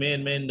one of the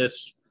main men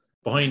that's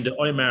behind the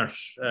iMart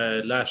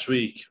last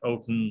week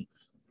out in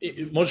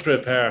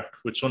Musgrave Park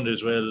with Sunday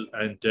as well.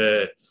 And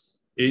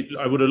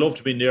I would have loved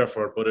to be there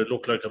for it, but it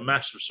looked like a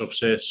massive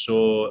success.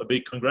 So a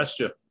big congrats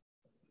to you.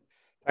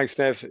 Thanks,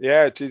 Nev.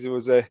 Yeah, geez, it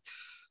was a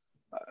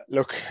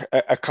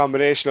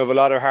combination of a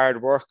lot of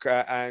hard work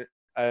and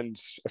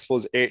I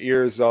suppose 8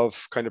 years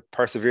of kind of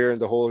persevering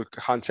the whole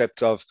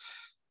concept of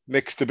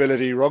mixed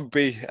ability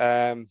rugby.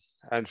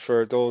 And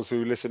for those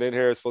who listen in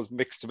here, I suppose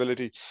mixed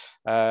ability,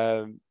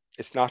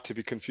 it's not to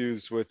be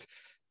confused with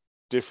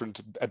different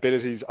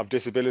abilities of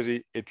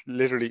disability. It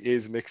literally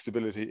is mixed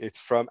ability. It's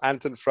from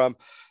Anton from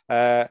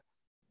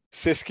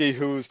Siski,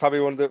 who's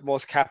probably one of the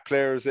most capped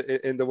players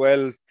in the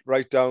well,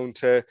 right down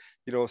to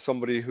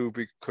somebody who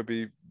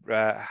could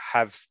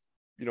had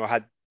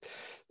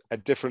a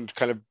different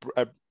kind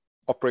of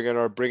upbringing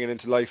or bringing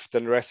into life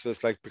than the rest of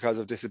us, like because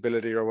of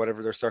disability or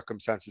whatever their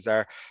circumstances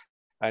are.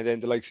 And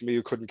then the likes of me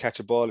who couldn't catch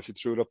a ball if you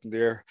threw it up in the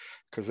air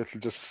because it'll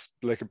just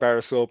like a bar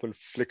of soap and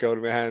flick out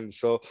of my hands.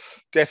 So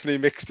definitely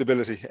mixed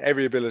ability,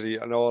 every ability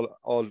and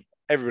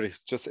everybody.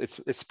 Just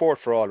it's sport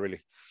for all,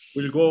 really.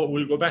 We'll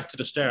go back to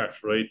the start,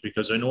 right?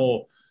 Because I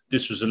know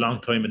this was a long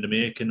time in the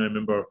making. I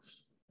remember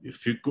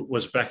if it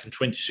was back in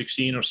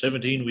 2016 or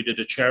 17, we did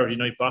a charity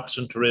night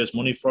boxing to raise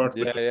money for it.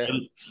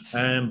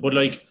 Yeah. But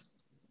like,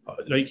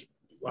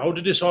 how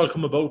did this all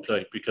come about?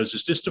 Like, because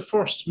is this the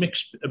first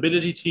mixed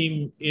ability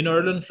team in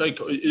Ireland? Like,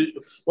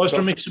 was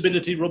there mixed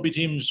ability rugby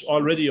teams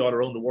already all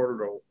around the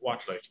world, or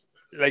what?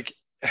 Like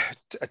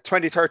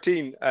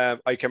 2013,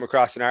 I came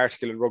across an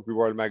article in Rugby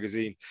World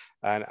magazine,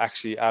 and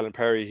actually Alan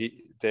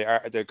Perry,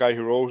 the guy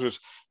who wrote it,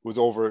 was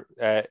over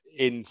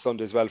in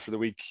Sunday as well for the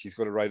week. He's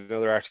going to write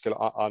another article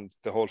on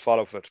the whole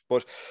follow of it.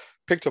 But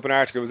picked up an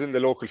article. It was in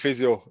the local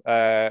physio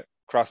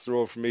across the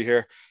road from me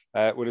here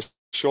with a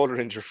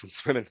shoulder injury from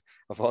swimming,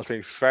 of all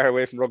things, far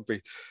away from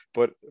rugby,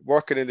 but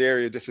working in the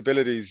area of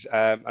disabilities.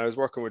 And I was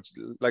working with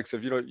likes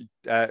of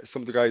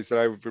some of the guys that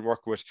I've been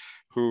working with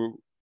who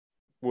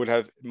would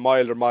have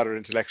mild or moderate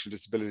intellectual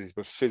disabilities,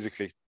 but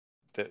physically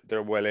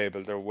they're well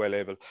able.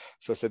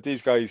 So I said,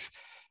 these guys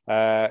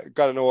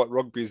got to know what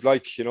rugby is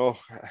like,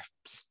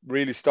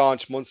 really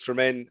staunch Munster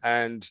men,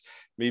 and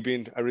me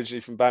being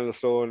originally from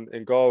Ballinasloe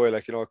in Galway,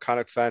 a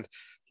Connacht fan.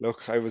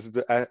 Look, I was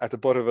at the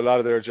butt of a lot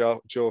of their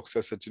jokes.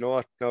 I said, you know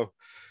what? No,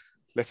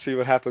 let's see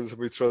what happens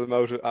when we throw them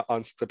out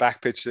on the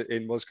back pitch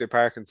in Musgrave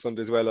Park on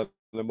Sunday as well on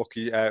a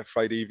mucky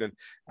Friday evening,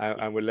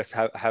 and we'll let's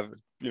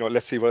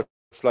let's see what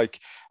it's like.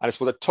 And I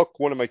suppose I took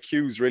one of my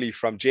cues really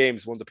from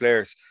James, one of the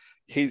players,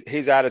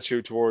 his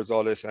attitude towards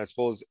all this. And I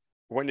suppose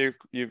when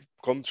you've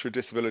come through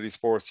disability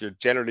sports, you're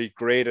generally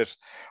graded,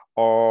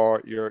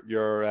 or you're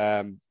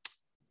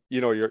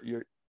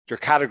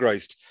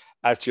categorized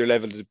as to your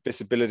level of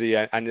disability,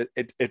 and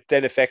it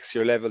then affects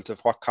your level to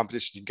what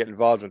competition you can get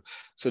involved in.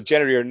 So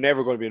generally, you're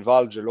never going to be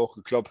involved in your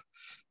local club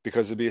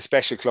because it'll be a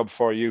special club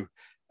for you.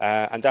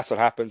 And that's what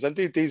happens. And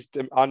these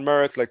on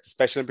merit, like the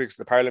Special Olympics,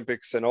 the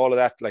Paralympics, and all of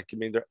that, like, I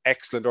mean, they're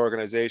excellent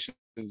organizations.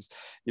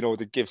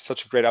 They give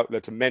such a great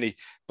outlet to many.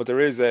 But there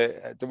was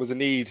a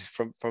need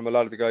from a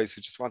lot of the guys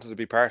who just wanted to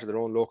be part of their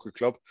own local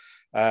club,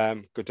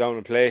 go down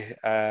and play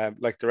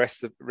like the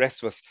rest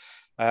of us.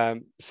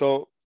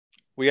 So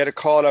we had a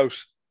call out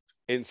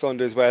in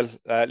Sunday as well.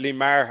 Liam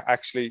Maher,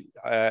 actually,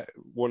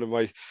 one of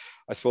my,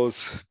 I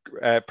suppose,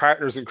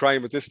 partners in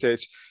crime at this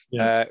stage,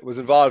 was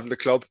involved in the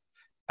club.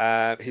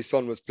 His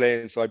son was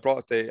playing, so I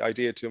brought the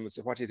idea to him and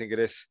said, "What do you think of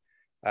this?"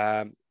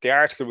 The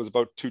article was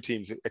about two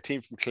teams, a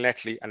team from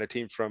Clonettley and a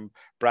team from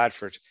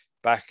Bradford,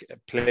 back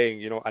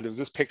playing, and there was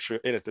this picture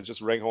in it that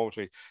just rang home to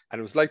me. And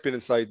it was like being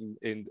inside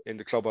in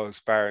the clubhouse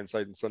bar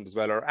inside in Sunday as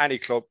well, or any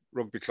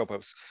rugby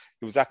clubhouse.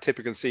 It was that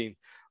typical scene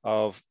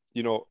of,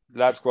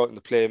 lads go out and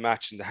they play a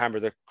match and they hammer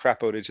the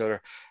crap out of each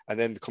other, and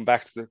then come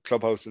back to the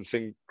clubhouse and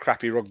sing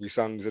crappy rugby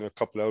songs and a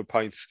couple of old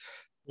pints.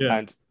 Yeah.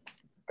 And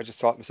I just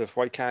thought to myself,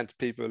 why can't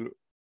people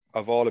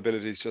of all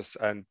abilities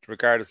and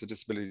regardless of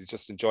disabilities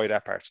just enjoy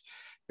that part?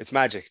 It's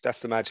magic. That's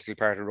the magical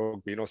part of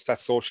rugby. It's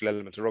that social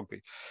element of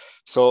rugby.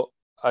 So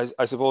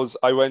I suppose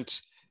I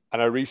went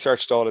and I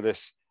researched all of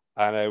this,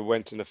 and I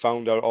went and I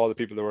found out all the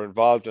people that were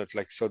involved in it.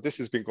 So this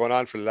has been going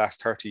on for the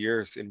last 30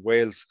 years in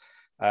Wales.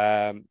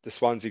 The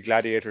Swansea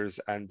Gladiators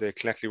and the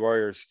Clonettley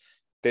Warriors,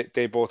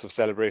 they both have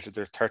celebrated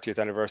their 30th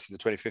anniversary,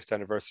 the 25th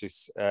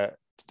anniversaries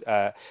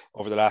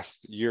over the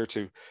last year or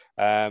two.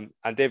 And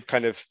they've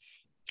kind of,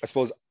 I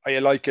suppose, I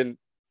liken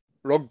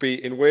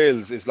rugby in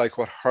Wales is like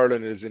what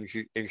hurling is in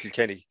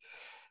Kilkenny.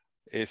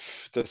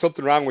 If there's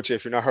something wrong with you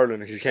if you're not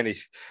hurling in Kilkenny,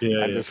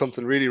 there's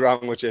something really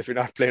wrong with you if you're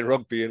not playing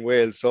rugby in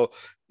Wales. So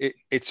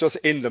it's just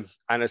in them.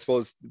 And I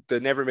suppose they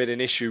never made an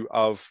issue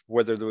of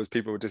whether there was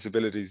people with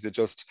disabilities. They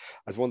just,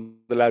 as one of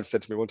the lads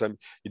said to me one time,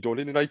 you don't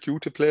need an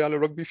IQ to play on a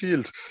rugby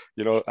field,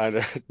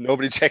 and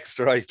nobody checks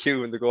their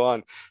IQ when they go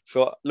on.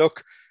 So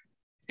look,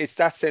 it's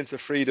that sense of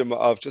freedom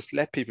of just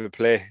let people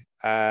play.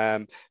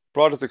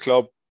 Brought at the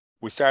club,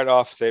 we started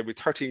off, say, with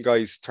 13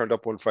 guys turned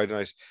up one Friday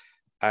night,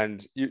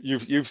 and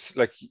you've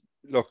like,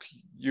 look,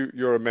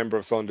 you're a member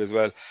of Sunday as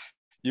well.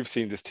 You've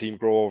seen this team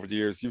grow over the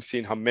years. You've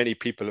seen how many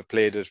people have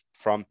played it,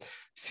 from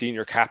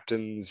senior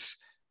captains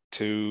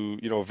to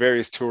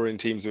various touring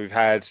teams we've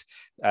had,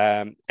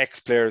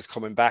 ex-players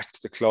coming back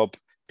to the club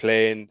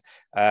playing,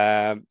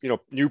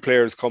 new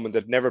players coming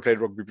that never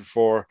played rugby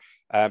before.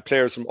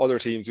 Players from other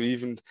teams. We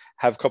even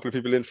have a couple of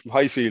people in from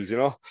Highfield,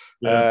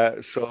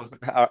 so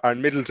are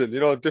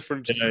Middleton,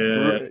 different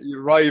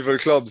rival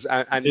clubs.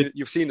 And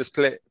you've seen us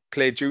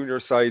play junior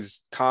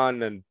sides,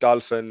 Con and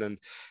Dolphin and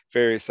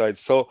various sides.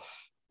 So,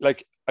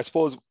 like, I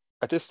suppose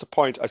at this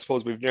point,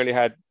 we've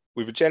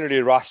generally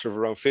a roster of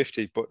around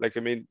 50, but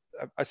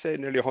I'd say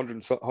nearly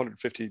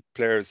 150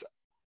 players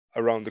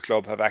around the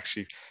club have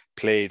actually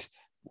played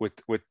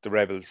with the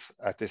Rebels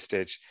at this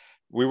stage.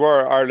 We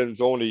were Ireland's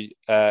only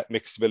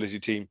mixed ability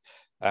team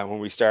when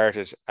we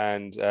started.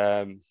 And,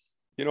 I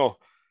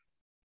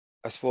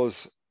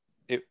suppose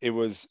it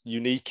was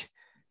unique.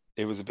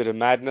 It was a bit of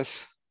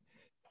madness.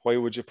 Why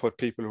would you put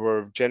people who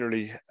are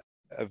generally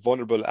a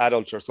vulnerable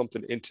adult or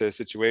something into a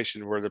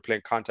situation where they're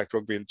playing contact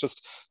rugby? And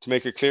just to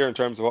make it clear in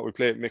terms of what we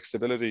play at mixed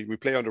ability, we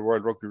play under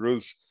World Rugby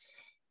rules.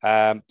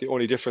 The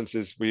only difference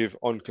is we have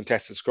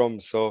uncontested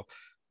scrums. So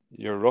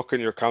you're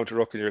rucking, you're counter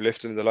rucking, you're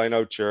lifting the line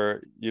out,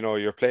 you're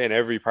playing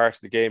every part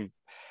of the game.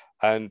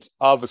 And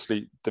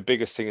obviously the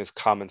biggest thing is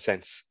common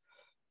sense.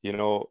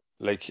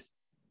 Like,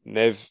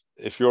 Nev,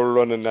 if you're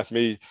running at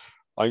me,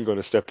 I'm going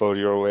to step out of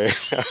your way.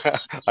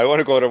 I want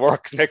to go to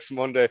work next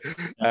Monday.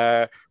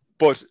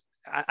 But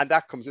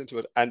that comes into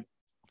it. And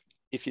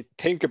if you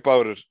think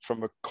about it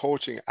from a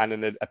coaching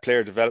and a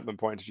player development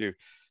point of view,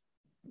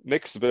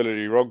 mixed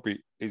ability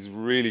rugby is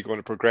really going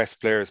to progress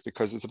players,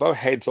 because it's about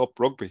heads up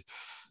rugby.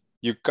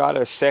 You've got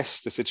to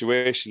assess the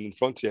situation in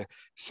front of you.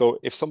 So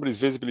if somebody's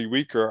visibly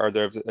weaker or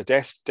there's a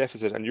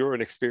deficit and you're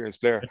an experienced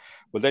player,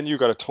 well, then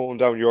you've got to tone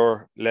down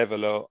your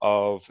level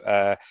of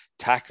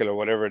tackle or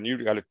whatever, and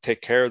you've got to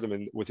take care of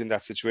them within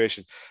that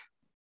situation.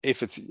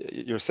 If it's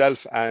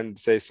yourself and,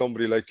 say,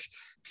 somebody like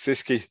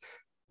Siski,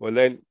 well,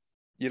 then,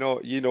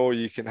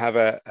 you can have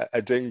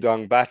a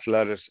ding-dong battle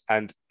at it.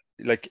 And,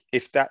 like,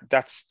 if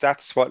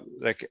that's what,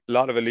 like, a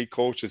lot of elite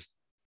coaches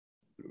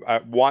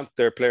want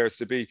their players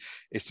to be,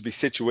 is to be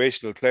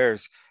situational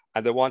players,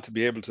 and they want to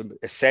be able to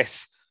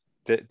assess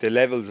the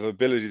levels of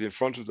ability in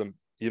front of them,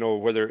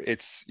 whether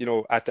it's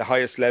at the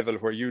highest level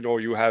where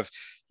you have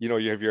you know,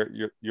 you have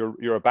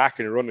you're a back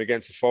and you're running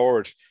against a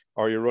forward,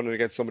 or you're running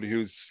against somebody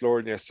who's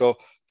slower than you. So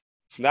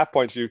from that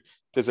point of view,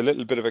 there's a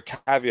little bit of a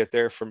caveat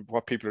there from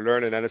what people are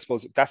learning. And I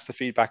suppose that's the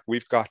feedback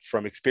we've got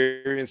from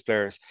experienced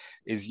players,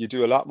 is you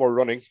do a lot more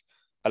running,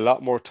 a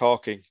lot more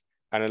talking,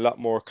 and a lot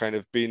more kind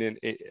of being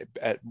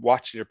at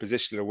watching your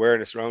positional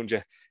awareness around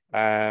you.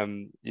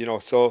 You know,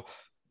 so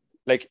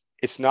like,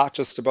 it's not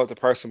just about the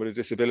person with a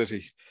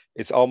disability.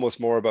 It's almost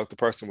more about the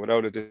person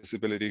without a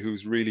disability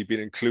who's really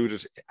been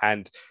included,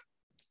 and,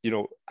 you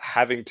know,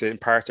 having to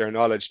impart their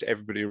knowledge to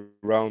everybody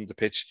around the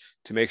pitch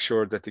to make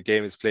sure that the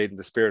game is played in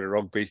the spirit of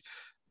rugby.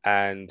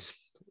 And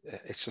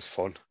it's just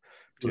fun.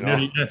 You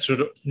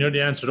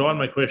nearly answered all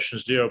my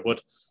questions there,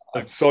 but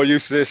I'm so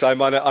used to this.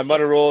 I'm on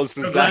a roll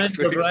since last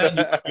week.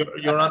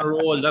 You're on a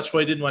roll. That's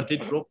why I didn't want to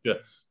interrupt you.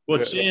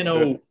 But say, you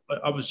know,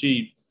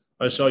 obviously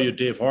I saw you,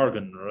 Dave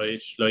Horgan,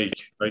 right? Like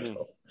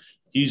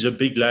he's a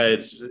big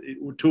lad.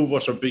 Two of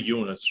us are big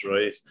units,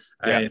 right?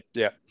 And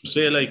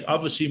say, like,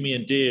 obviously me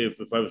and Dave,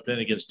 if I was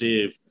playing against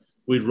Dave,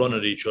 we'd run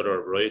at each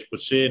other, right? But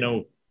say, you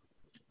know,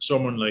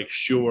 someone like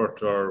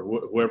Stewart or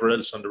whoever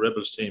else on the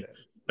Rebels team,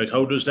 like,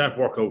 how does that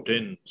work out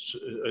then?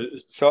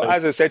 So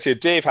as I said to you,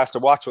 Dave has to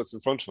watch what's in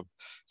front of him.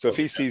 So if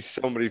he sees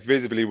somebody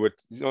visibly with,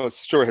 you know,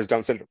 Stewart has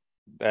Down syndrome,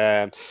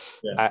 and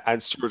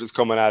Stewart is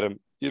coming at him,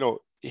 you know,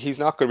 he's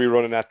not going to be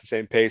running at the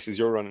same pace as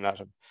you're running at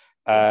him.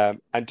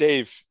 And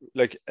Dave,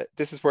 like,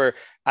 this is where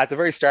at the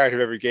very start of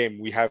every game,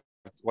 we have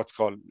what's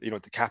called, you know,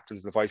 the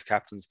captains and the vice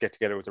captains get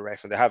together with the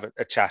ref, and they have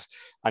a chat,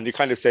 and you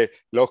kind of say,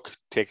 look,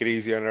 take it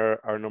easy on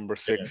our number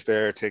 6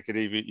 there, take it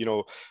easy, you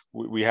know,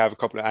 we have a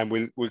couple of, and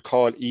we'll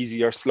call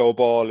easy or slow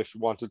ball if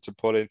you wanted to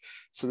put in.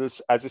 So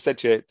there's, as I said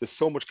to you, there's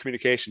so much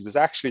communication. There's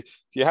actually,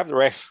 you have the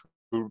ref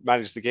who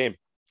manages the game,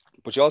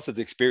 but you also have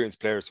the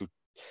experienced players who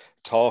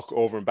talk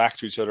over and back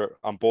to each other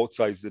on both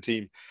sides of the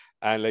team.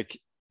 And like,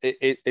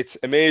 it's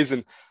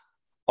amazing.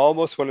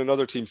 Almost when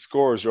another team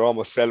scores, you're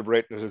almost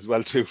celebrating it as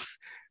well too.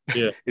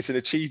 Yeah, it's an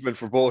achievement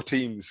for both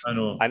teams. I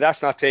know, and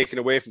that's not taken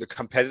away from the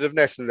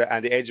competitiveness and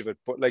the edge of it.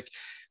 But like,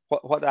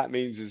 what that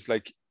means is,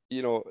 like,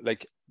 you know,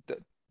 like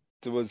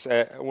there was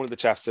one of the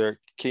chaps there,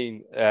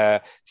 Keane,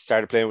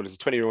 started playing with us, a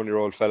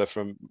 21-year-old fella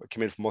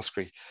came in from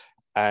Muskerry.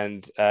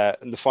 And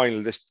in the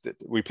final,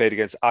 we played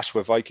against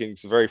Oshawa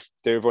Vikings.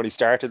 They've only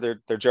started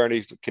their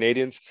journey,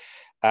 Canadians.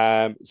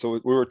 So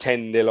we were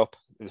 10-0 up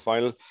in the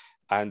final,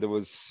 and there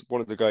was one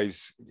of the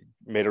guys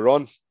made a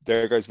run.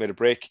 Their guys made a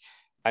break,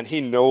 and he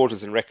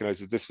noticed and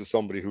recognized that this was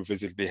somebody who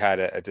visibly had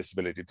a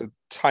disability. The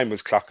time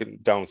was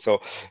clocking down,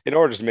 so in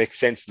order to make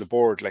sense of the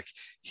board, like,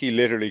 he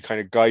literally kind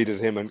of guided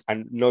him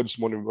and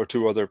nudged one or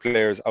two other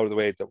players out of the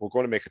way that were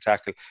going to make a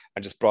tackle,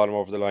 and just brought him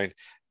over the line.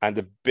 And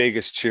the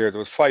biggest cheer, there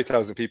was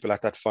 5,000 people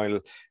at that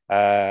final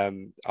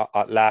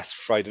last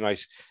Friday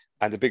night,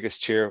 and the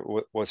biggest cheer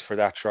was for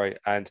that try.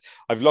 And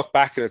I've looked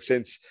back at it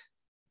since,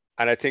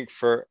 and I think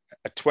for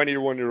a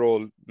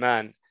 21-year-old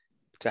man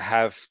to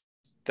have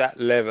that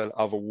level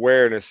of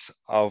awareness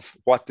of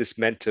what this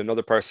meant to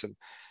another person,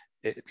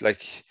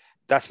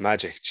 that's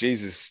magic.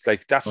 Jesus,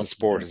 like, that's what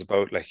sport is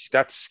about.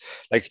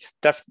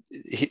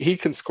 He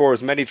can score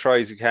as many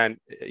tries as he can,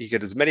 he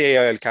get as many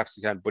AIL caps as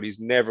he can, but he's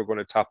never going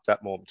to top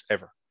that moment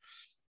ever.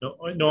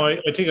 No,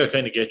 I think I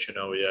kind of get you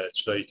now. Yeah,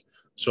 it's like,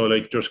 so,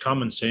 like, there's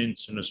common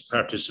sense and there's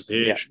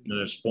participation and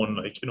there's fun.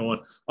 Like, you know,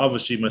 and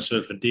obviously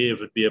myself and Dave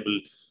would be able to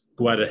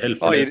go at it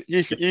helpful. Oh,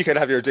 you can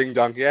have your ding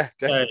dong, yeah,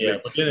 definitely. Yeah,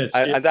 but then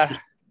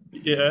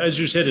as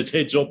you said, it's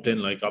heads up then,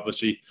 like,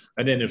 obviously,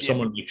 and then if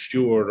someone like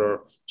Stewart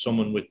or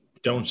someone with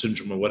Down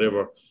syndrome or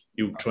whatever,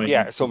 you try.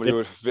 Yeah, somebody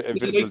with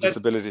visible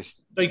disability.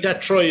 Like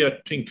that try, I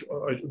think,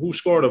 who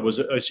scored it? Was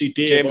it? I see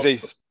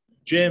Dave.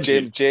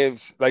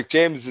 James. Like,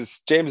 James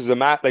is a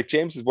man. Like,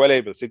 James is well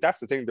able. See, that's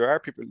the thing. There are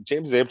people.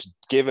 James is able to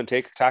give and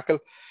take a tackle,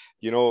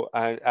 you know,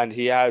 and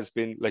he has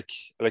been like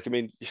I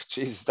mean,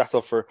 Jesus, that's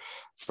up for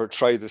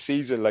try the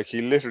season. Like, he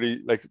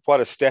literally, like,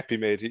 what a step he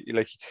made.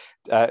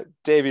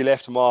 Davey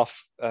left him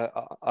off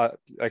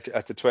like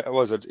at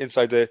the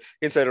inside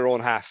their own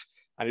half,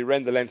 and he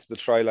ran the length of the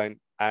try line,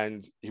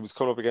 and he was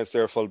coming up against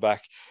their full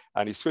back,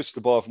 and he switched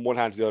the ball from one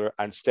hand to the other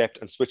and stepped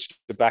and switched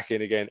it back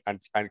in again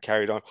and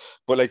carried on.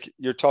 But, like,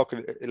 you're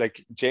talking,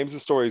 like,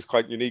 James's story is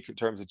quite unique in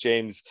terms of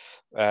James.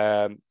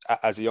 As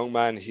a young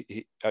man,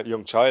 a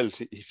young child,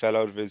 he fell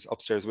out of his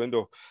upstairs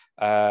window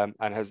and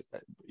has,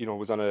 you know,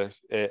 was on a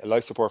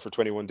life support for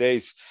 21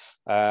 days.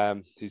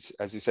 He's,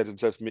 as he said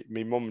himself,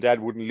 my mum and dad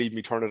wouldn't leave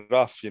me turn it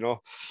off, you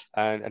know,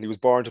 and he was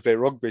born to play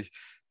rugby,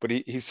 but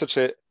he's such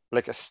a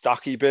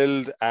stocky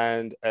build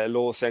and a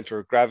low center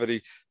of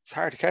gravity. It's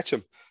hard to catch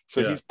him.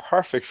 So he's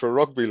perfect for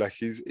rugby. Like,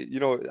 he's, you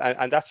know,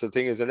 and that's the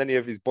thing is, and then you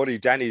have his buddy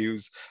Danny,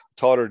 who's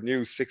taller than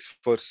you, 6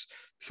 foot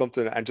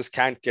something, and just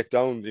can't get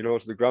down, you know,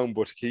 to the ground,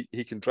 but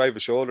he can drive a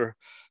shoulder.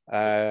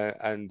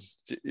 And,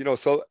 you know,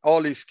 so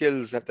all these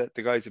skills that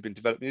the guys have been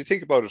developing, you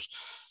think about it,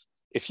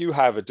 if you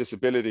have a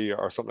disability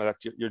or something like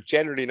that, you're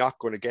generally not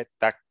going to get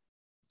that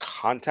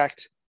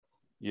contact.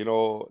 You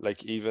know,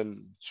 like,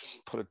 even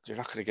you're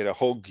not going to get a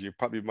hug. You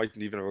probably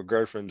mightn't even have a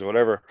girlfriend or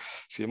whatever.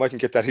 So you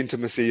mightn't get that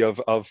intimacy of,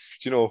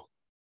 you know,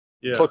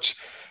 touch.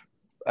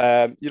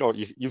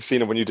 You've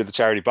seen it when you did the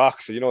charity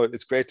box. So,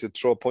 it's great to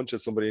throw a punch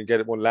at somebody and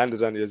get one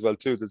landed on you as well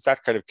too. There's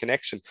that kind of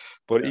connection.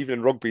 But even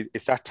in rugby,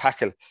 it's that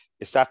tackle.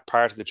 It's that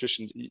part of the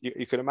nutrition.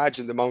 You can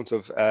imagine the amount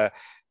of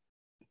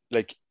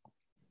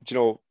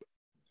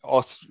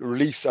us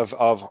release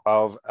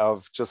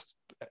of just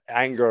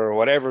anger or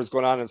whatever is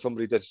going on in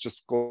somebody that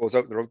just goes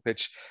out in the rugby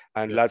pitch,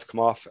 and lads come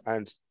off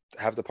and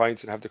have the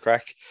pints and have the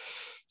crack.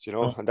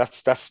 And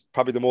that's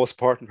probably the most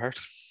important part.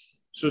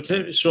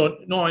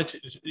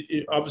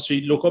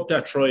 Obviously look up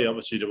that try.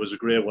 Obviously there was a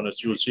great one,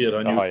 as you'll see it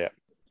on YouTube. Yeah.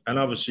 And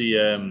obviously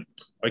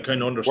I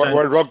kind of understand.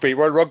 World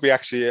Rugby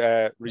actually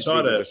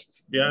retweeted it.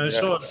 Yeah, I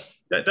saw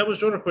that. That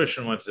was the other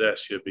question I wanted to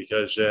ask you,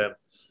 because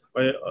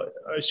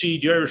I see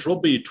the Irish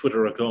Rugby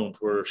Twitter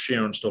account were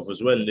sharing stuff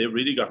as well. They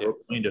really got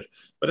behind it.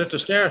 But at the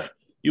start,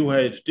 you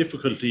had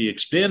difficulty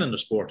explaining the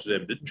sport to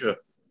them, didn't you?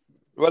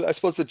 Well, I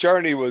suppose the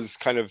journey was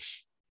kind of,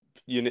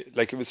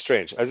 it was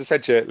strange. As I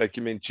said to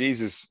you,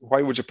 Jesus,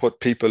 why would you put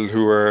people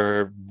who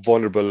are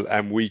vulnerable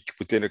and weak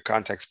within a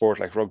contact sport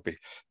like rugby?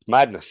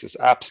 Madness. It's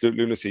absolute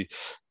lunacy.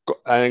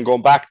 And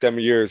going back them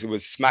years, it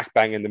was smack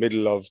bang in the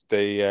middle of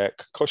the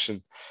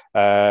concussion,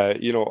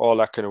 all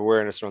that kind of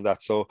awareness around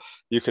that. So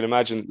you can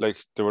imagine,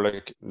 they were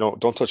like, no,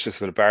 don't touch this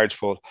with a barge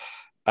pole.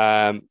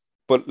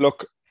 But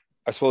look,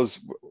 I suppose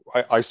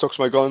I stuck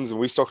to my guns, and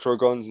we stuck to our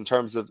guns in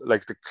terms of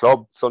the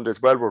club.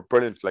 Sundays Well were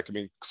brilliant.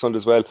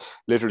 Sundays Well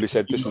literally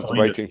said this is the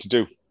right thing to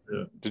do.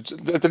 Yeah.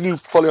 They didn't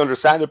fully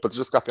understand it, but they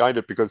just got behind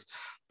it because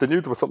they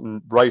knew there was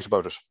something right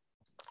about it.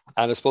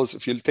 And I suppose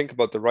if you think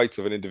about the rights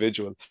of an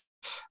individual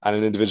and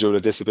an individual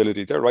with a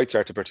disability, their rights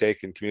are to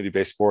partake in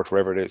community-based sport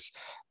wherever it is.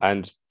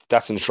 And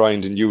that's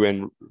enshrined in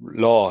UN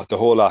law, the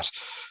whole lot.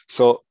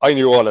 So I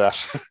knew all of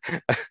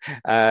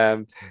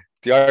that.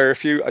 The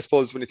IRFU, I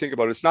suppose, when you think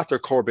about it, it's not their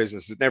core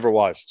business. It never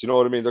was. Do you know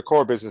what I mean? Their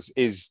core business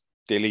is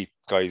the elite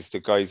guys, the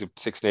guys of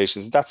Six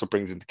Nations. That's what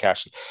brings in the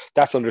cash.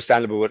 That's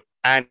understandable with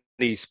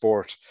any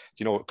sport,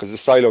 because the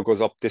silo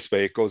goes up this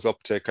way. It goes up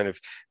to kind of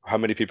how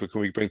many people can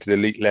we bring to the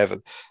elite level.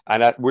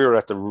 And we're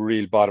at the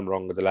real bottom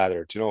rung of the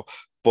ladder,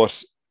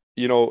 But,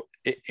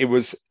 it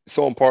was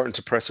so important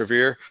to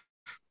persevere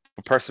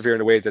in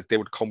a way that they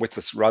would come with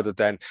us rather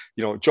than,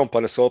 jump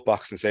on a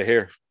soapbox and say,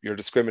 here, you're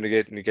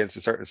discriminating against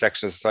a certain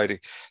section of society.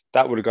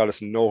 That would have got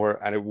us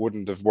nowhere, and it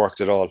wouldn't have worked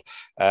at all.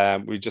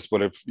 We just would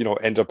have,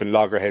 end up in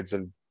loggerheads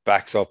and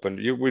backs up, and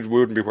we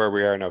wouldn't be where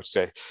we are now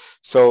today.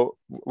 So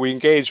we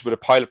engaged with a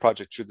pilot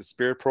project through the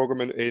Spirit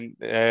program in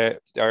the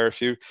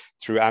IRFU,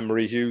 through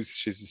Anne-Marie Hughes.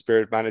 She's the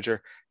Spirit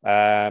manager.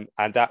 And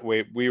that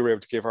way we were able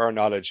to give our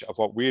knowledge of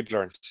what we had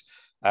learned.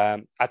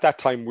 At that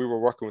time, we were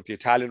working with the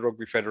Italian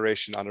Rugby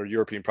Federation on a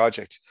European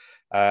project,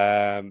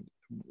 to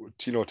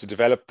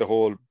develop the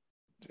whole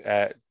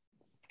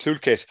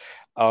toolkit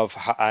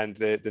and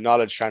the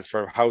knowledge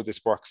transfer of how this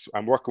works.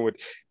 I'm working with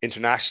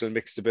International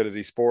Mixed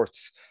Ability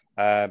Sports,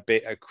 a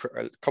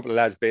couple of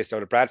lads based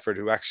out of Bradford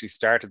who actually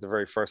started the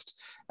very first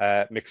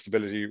mixed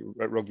ability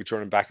rugby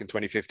tournament back in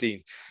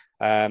 2015.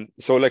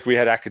 So we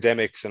had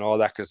academics and all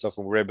that kind of stuff,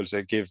 and we were able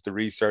to give the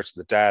research,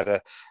 the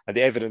data, and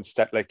the evidence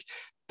that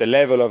the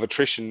level of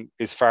attrition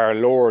is far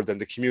lower than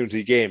the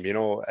community game,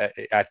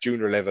 at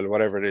junior level,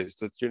 whatever it is,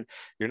 that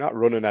you're not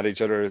running at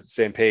each other at the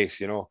same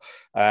pace,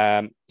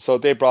 So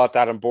they brought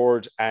that on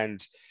board,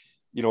 and,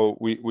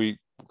 we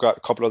got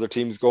a couple other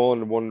teams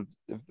going, one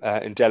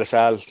in De La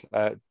Salle,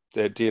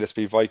 the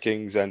DLSP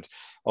Vikings, and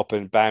up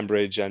in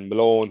Banbridge and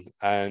Malone,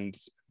 and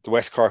the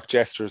West Cork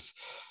Jesters.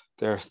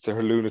 They're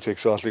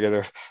lunatics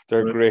altogether.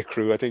 They're a great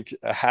crew. I think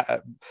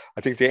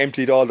they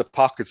emptied all the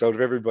pockets out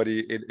of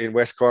everybody in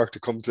West Cork to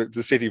come to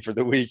the city for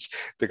the week.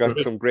 They got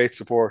some great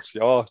support.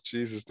 Oh,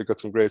 Jesus, they got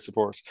some great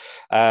support.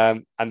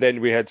 And then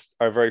we had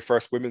our very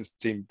first women's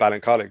team,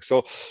 Ballincollig.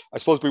 So I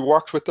suppose we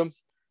worked with them.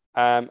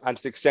 And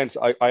to the extent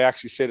I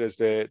actually sit as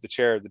the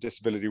chair of the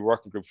disability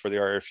working group for the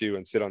IRFU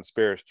and sit on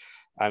Spirit.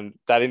 And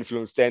that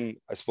influence then,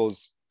 I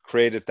suppose,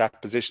 created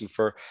that position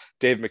for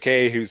Dave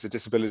McKay, who's the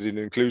Disability and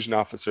Inclusion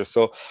Officer.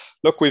 So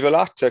look, we've a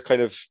lot to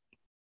kind of,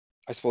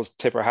 I suppose,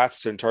 tip our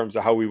hats to in terms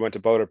of how we went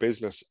about our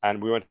business,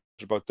 and we went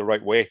about the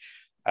right way.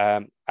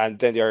 And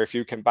then the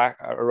RFU came back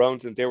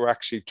around, and they were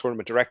actually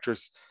tournament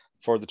directors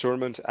for the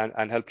tournament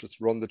and helped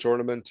us run the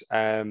tournament.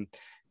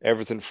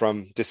 Everything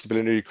from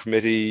disciplinary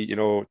committee,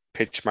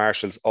 pitch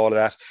marshals, all of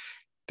that.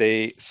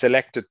 They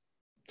selected,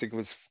 I think it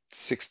was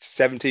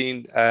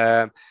 17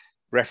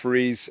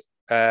 referees,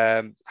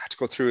 had to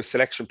go through a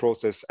selection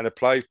process and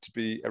apply to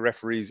be a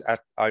referees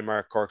at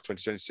IMAR Cork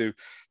 2022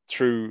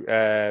 through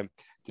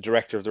the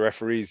director of the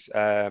referees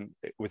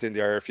within the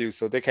IRFU.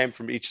 So they came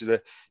from each of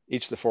the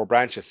four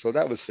branches. So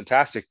that was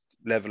fantastic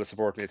level of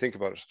support when you think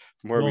about it,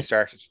 from where we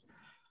started.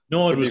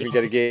 No, couldn't even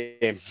get a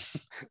game.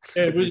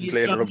 Yeah, it was,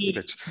 play on a rugby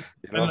pitch.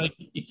 It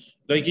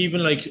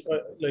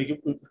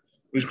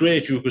was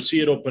great. You could see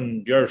it up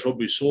in the Irish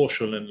Rugby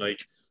Social, and I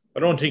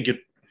don't think it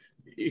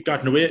got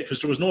in the way because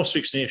there was no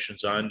Six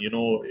Nations on.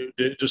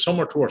 The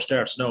summer tour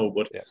starts now,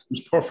 but it was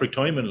perfect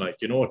timing.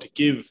 To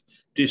give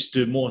this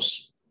the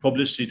most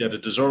publicity that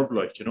it deserved,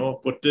 like, you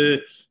know. But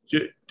the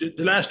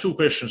last two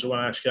questions I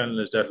want to ask Alan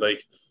is that,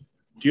 like,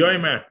 the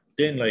IMAR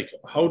then, like,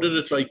 how did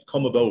it like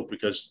come about?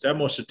 Because that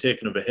must have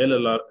taken up a hell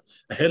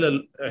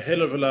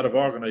of a lot of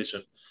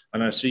organising.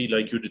 And I see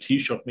like you the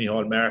Taoiseach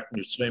Micheál Martin,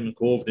 you Simon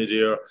Coveney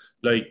there,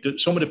 like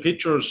some of the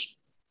pictures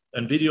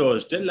and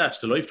videos, they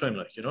last a lifetime,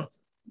 like, you know.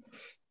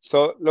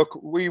 So, look,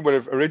 we would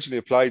have originally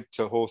applied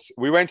to host.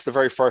 We went to the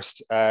very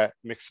first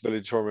mixed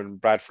ability tournament in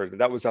Bradford, and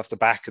that was off the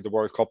back of the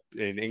World Cup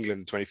in England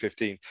in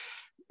 2015.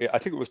 I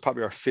think it was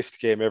probably our 5th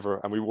game ever,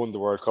 and we won the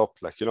World Cup.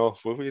 Like, you know,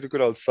 well, we had a good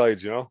old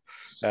side, you know.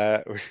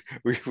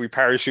 We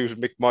parachuted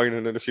Mick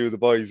Moynihan and a few of the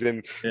boys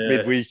in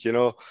midweek, you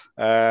know.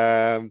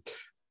 And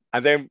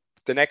then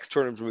the next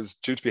tournament was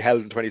due to be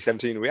held in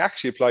 2017. We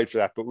actually applied for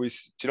that, but do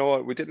you know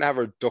what? We didn't have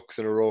our ducks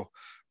in a row.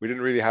 We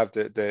didn't really have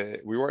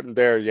we weren't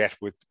there yet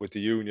with the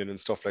union and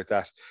stuff like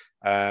that.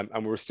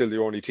 And we were still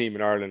the only team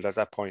in Ireland at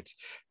that point.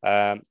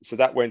 So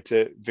that went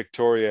to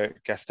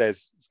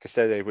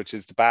Vitoria-Gasteiz, which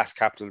is the Basque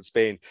capital of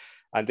Spain.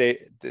 And they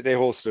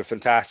hosted a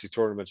fantastic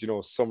tournament, you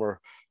know,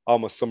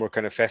 almost summer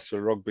kind of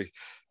festival rugby.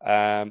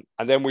 And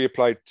then we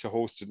applied to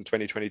host it in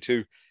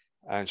 2022.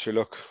 And sure,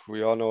 look,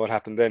 we all know what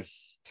happened then.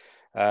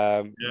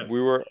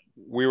 We were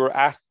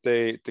at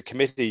the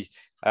committee,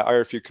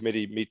 IRFU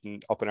committee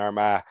meeting up in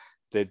Armagh,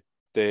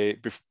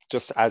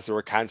 just as they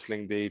were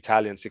cancelling the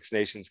Italian Six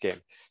Nations game.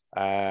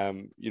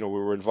 You know, we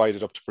were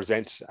invited up to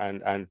present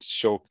and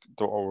show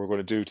what we're going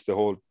to do to the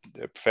whole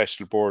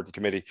professional board and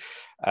committee.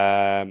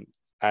 And,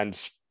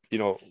 you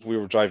know, we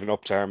were driving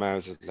up to Armagh. I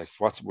was like,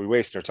 we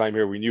wasting our time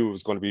here? We knew it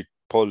was going to be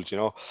pulled, you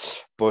know,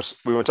 but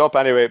we went up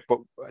anyway. But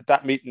at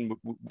that meeting,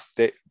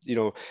 Nicky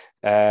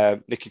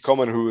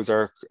Cummin, who was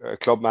our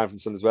club man from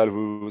Sun as well,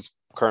 who was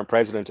current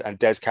president, and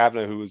Des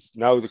Kavanagh, who is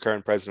now the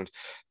current president,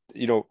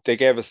 you know, they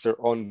gave us their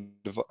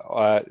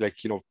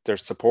their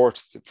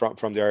support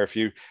from the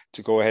RFU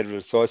to go ahead with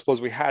it. So I suppose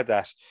we had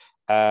that.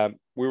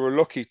 We were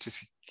lucky to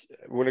see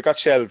when it got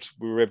shelved,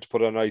 we were able to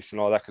put it on ice and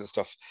all that kind of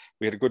stuff.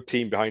 We had a good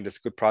team behind us,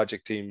 good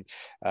project team.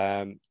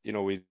 You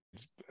know, we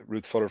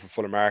Ruth Fuller from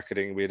Fuller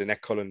Marketing. We had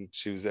Annette Cullen,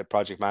 she was a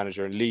project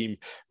manager, and Liam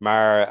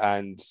Marr,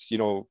 and you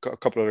know, a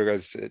couple of other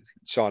guys,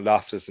 Sean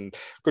Loftus, and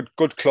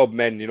good club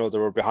men, you know, that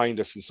were behind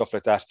us and stuff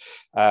like that.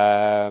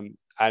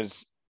 And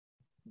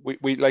we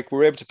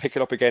were able to pick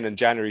it up again in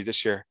January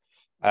this year.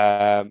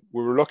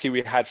 We were lucky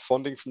we had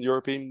funding from the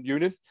European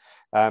Union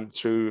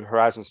through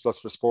Erasmus Plus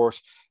for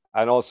Sport,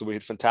 and also we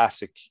had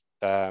fantastic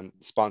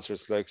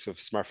sponsors likes of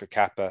Smurfit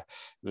Kappa,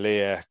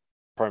 Leia,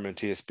 Permanent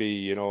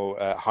TSB, you know,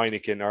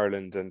 Heineken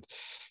Ireland, and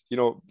you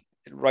know,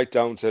 right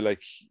down to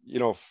like, you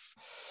know,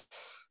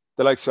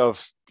 the likes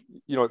of,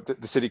 you know,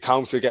 the city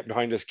council getting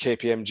behind us,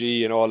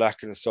 KPMG and all that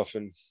kind of stuff.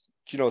 And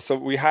you know, so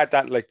we had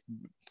that, like,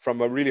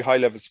 from a really high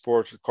level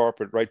support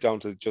corporate right down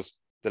to just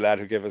the lad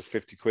who gave us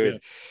 50 quid.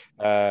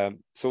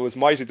 So it was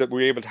mighty that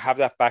we were able to have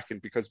that backing,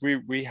 because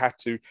we had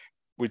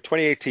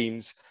 28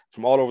 teams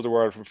from all over the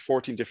world, from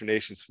 14 different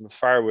nations, from the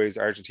fairways,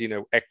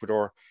 Argentina,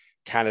 Ecuador,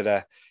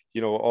 Canada,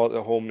 you know, all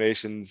the home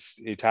nations,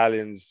 the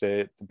Italians,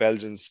 the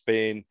Belgians,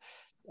 Spain.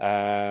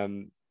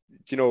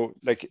 You know,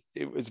 like,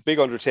 it was a big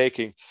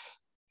undertaking.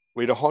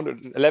 We had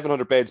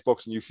 1,100 beds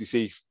booked in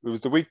UCC. It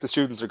was the week the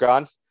students are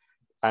gone,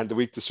 and the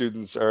week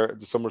the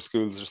summer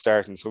schools are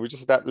starting. So we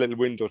just had that little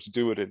window to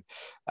do it in.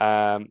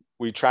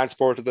 We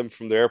transported them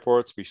from the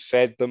airports, we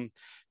fed them,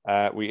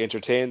 we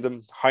entertained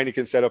them.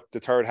 Heineken set up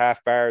the third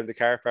half bar in the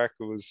car park.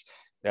 It was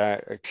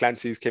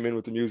Clancy's came in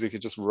with the music. It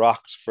just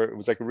rocked. It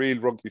was like a real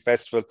rugby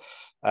festival.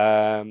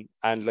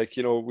 And like,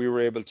 you know, we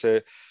were able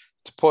to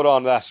put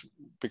on that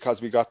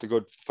because we got the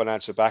good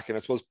financial backing. I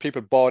suppose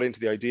people bought into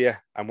the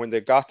idea, and when they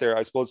got there,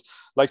 I suppose,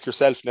 like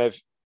yourself, Nev,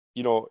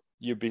 you know,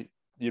 you'd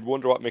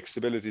wonder what mixed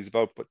ability is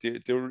about, but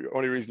the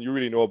only reason you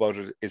really know about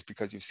it is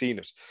because you've seen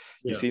it.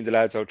 You've seen the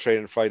lads out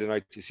training Friday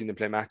night, you've seen them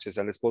play matches,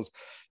 and I suppose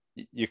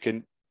you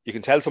can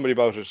tell somebody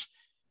about it,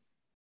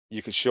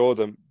 you can show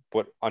them,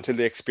 but until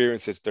they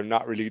experience it, they're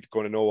not really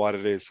going to know what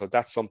it is. So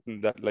that's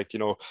something that, like, you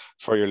know,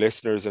 for your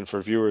listeners and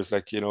for viewers,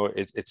 like, you know,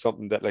 it's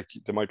something that, like,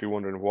 they might be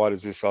wondering, what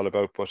is this all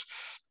about? But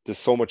there's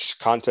so much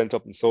content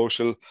up in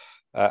social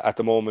at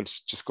the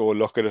moment. Just go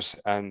look at it,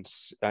 and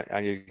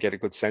you get a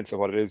good sense of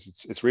what it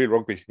is. It's real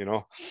rugby, you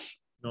know.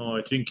 No,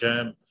 I think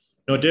no,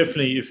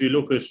 definitely. If you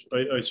look at,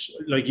 I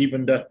like,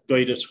 even that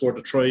guy that scored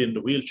a try in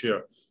the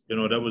wheelchair, you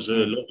know, that was a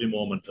lovely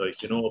moment,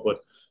 like, you know. But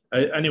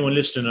anyone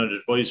listening, I'd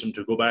advise them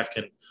to go back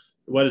and,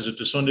 what is it,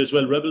 the Sunday as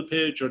well Rebel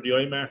page or the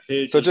IMAR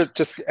page? So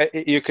just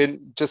you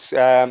can just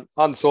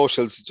on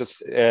socials,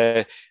 just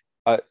you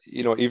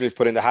know, even if you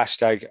put in the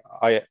hashtag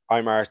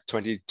IMAR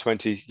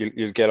 2020,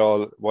 you'll get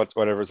all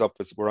whatever's up.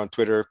 We're on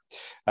Twitter,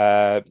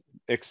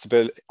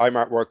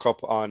 IMAR World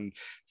Cup on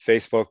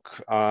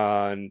Facebook,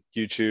 on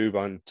YouTube,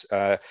 on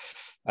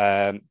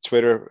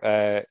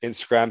Twitter,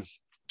 Instagram,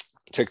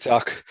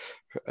 TikTok.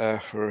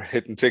 We're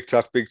hitting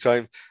TikTok big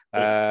time.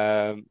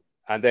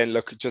 And then,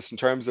 look, just in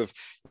terms of,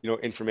 you know,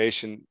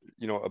 information,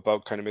 you know,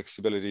 about kind of mixed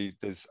ability,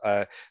 there's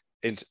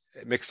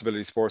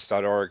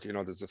mixedabilitysports.org, you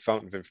know, there's a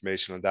fountain of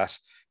information on that.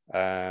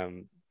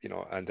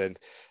 and then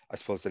I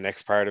suppose the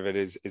next part of it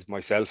is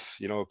myself,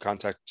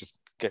 contact, just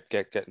get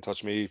in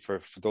touch with me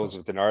for those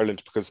within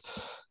Ireland, because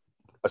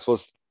I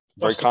suppose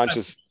very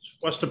conscious.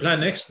 What's the plan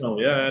next now?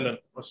 Yeah, Alan.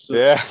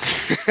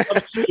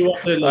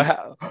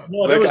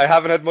 I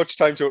haven't had much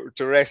time to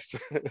rest.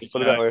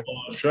 Put it that way.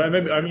 Sure. I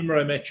remember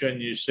I met you and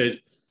you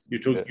said you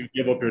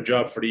gave up your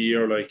job for the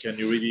year, and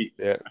you really.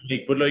 Yeah.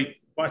 But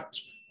what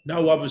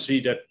now?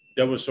 Obviously,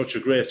 that was such a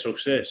great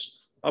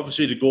success.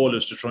 Obviously, the goal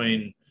is to try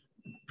and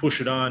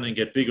push it on and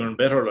get bigger and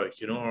better,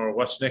 or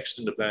what's next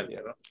in the plan?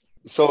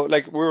 So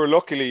we were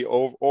luckily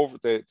over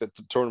the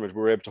tournament,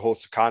 we were able to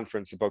host a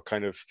conference about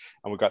and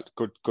we got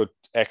good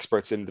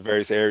experts in the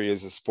various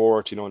areas of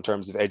sport, in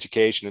terms of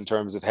education, in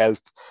terms of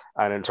health,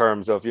 and in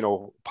terms of,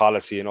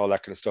 policy and all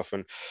that kind of stuff.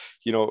 And,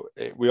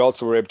 we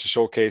also were able to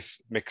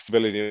showcase mixed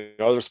ability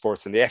in other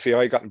sports, and the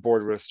FAI got on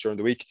board with us during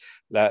the week.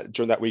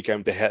 During that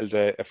weekend, they held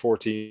a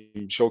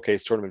 4-team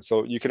showcase tournament.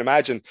 So you can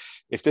imagine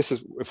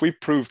if we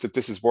prove that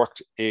this has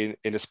worked in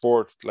a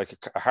sport, like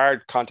a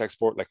hard contact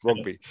sport like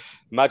rugby,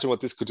 imagine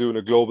what this could do in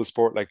a global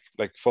sport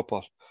like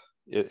football.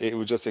 It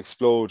would just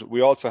explode.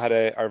 We also had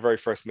our very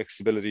first mixed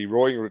ability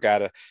rowing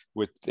regatta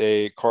with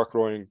the Cork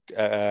Rowing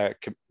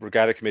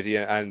Regatta Committee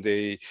and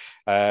the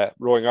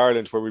Rowing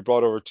Ireland, where we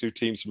brought over 2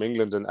 teams from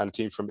England and a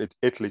team from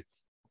Italy.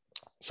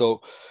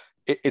 So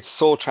it's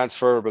so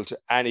transferable to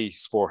any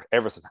sport,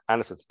 everything,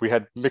 anything. We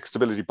had mixed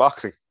ability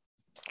boxing,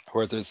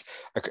 where there's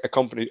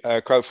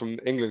a crowd from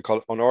England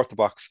called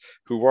Unorthodox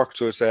who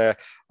worked with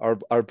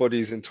our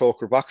buddies in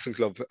Toker Boxing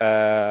Club,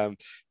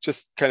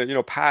 just kind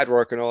of, pad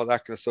work and all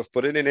that kind of stuff,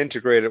 but in an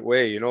integrated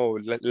way,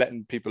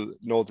 letting people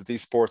know that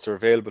these sports are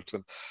available to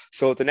them.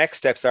 So the next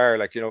steps are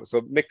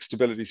so Mixed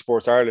Ability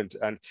Sports Ireland,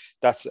 and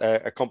that's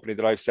a company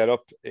that I've set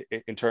up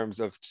in terms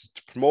of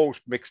to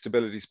promote mixed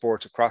ability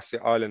sports across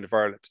the island of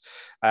Ireland.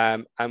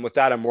 And with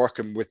that, I'm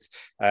working with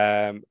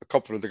a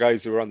couple of the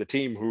guys who are on the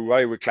team who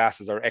I would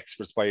class as our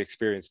experts by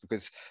experience,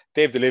 because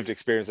they have the lived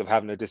experience of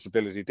having a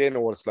disability. They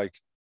know what it's like.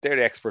 They're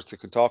the experts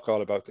that can talk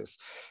all about this.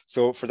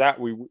 So for that,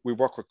 we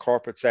work with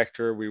corporate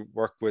sector, we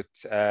work with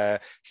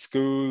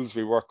schools,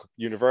 we work with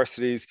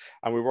universities,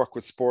 and we work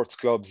with sports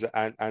clubs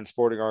and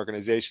sporting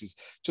organizations,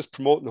 just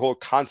promoting the whole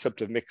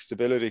concept of mixed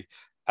ability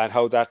and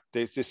how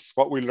this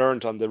what we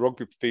learned on the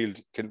rugby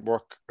field can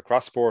work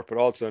across sport, but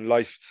also in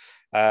life.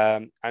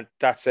 And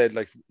that said,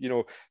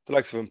 the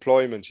likes of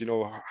employment,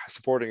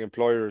 supporting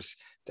employers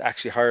to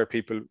actually hire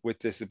people with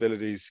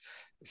disabilities,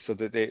 so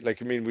that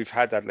we've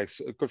had that,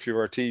 a good few of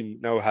our team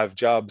now have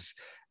jobs,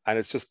 and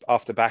it's just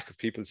off the back of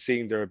people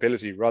seeing their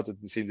ability rather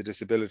than seeing the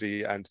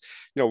disability. And,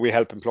 we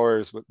help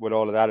employers with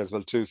all of that as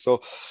well too.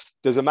 So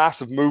there's a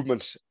massive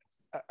movement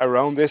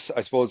around this.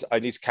 I suppose I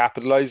need to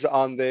capitalize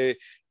on the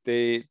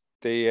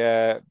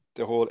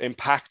whole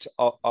impact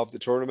of the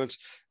tournament.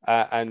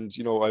 And,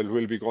 I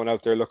will be going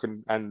out there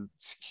looking and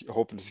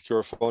hoping to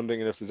secure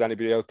funding. And if there's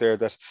anybody out there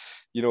that,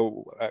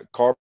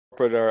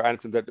 corporate or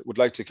anything that would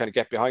like to kind of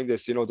get behind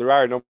this, there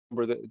are a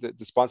number of the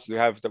sponsors we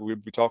have that we'll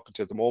be talking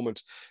to at the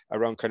moment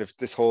around kind of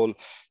this whole,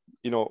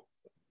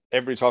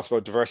 everybody talks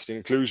about diversity and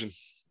inclusion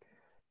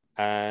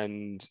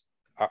and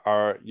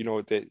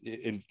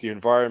the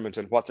environment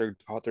and what their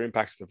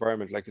impact on the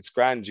environment. It's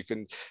grand. You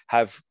can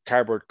have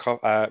cardboard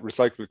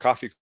recycled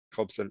coffee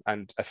cups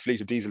and a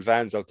fleet of diesel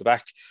vans out the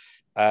back.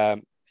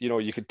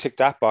 You could tick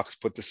that box,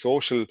 but the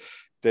social,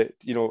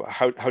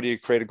 how do you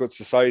create a good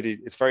society?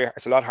 It's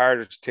a lot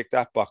harder to tick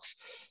that box.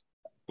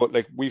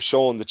 But we've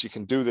shown that you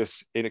can do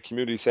this in a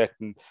community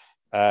setting,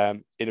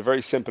 in a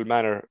very simple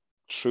manner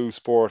through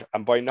sport,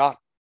 and by not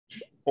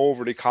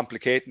overly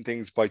complicating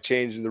things, by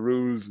changing the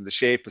rules and the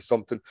shape of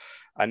something,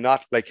 and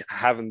not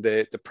having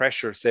the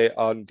pressure, say,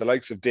 on the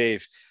likes of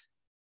Dave.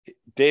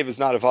 Dave is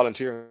not a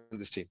volunteer on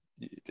this team.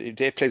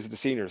 Dave plays with the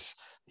seniors.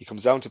 He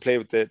comes down to play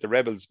with the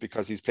Rebels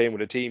because he's playing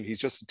with a team.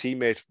 He's just a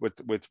teammate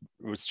with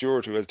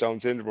Stuart, who has Down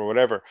syndrome or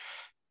whatever,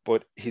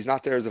 but he's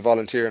not there as a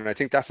volunteer. And I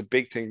think that's a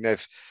big thing,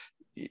 Nev.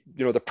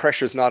 The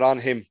pressure's not on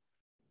him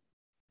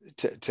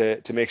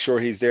to make sure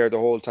he's there the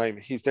whole time.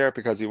 He's there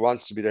because he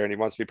wants to be there and he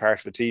wants to be part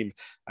of the team.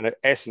 And in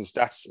essence,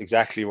 that's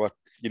exactly what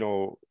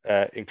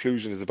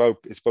inclusion is about.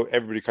 It's about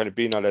everybody kind of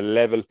being on a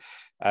level,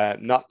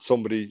 not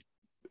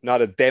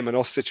a them and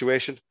us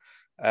situation.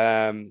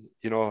 I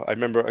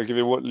remember,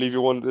 leave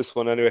you this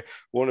one anyway.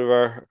 One of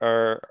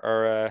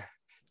our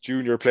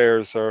junior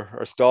players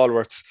or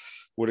stalwarts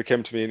would have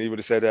come to me and he would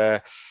have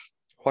said,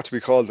 what do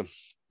we call them?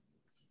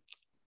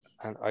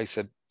 And I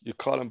said, you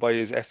call him by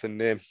his effing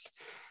name.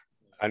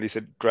 And he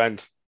said,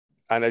 Grand.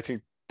 And I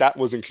think that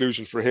was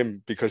inclusion for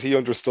him, because he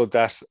understood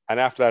that. And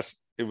after that,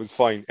 it was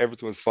fine.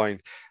 Everything was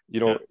fine.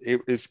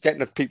 It's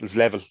getting at people's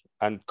level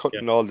and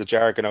cutting all the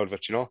jargon out of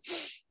it,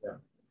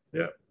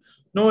 Yeah.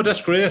 No,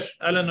 that's great,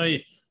 Alan.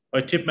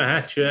 I tip my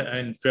hat to you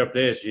and fair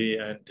play to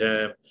you. And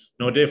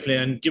definitely.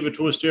 And give it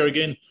to us there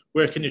again.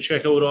 Where can you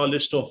check out all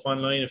this stuff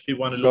online if you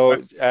want to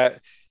look?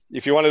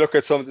 If you want to look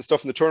at some of the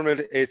stuff in the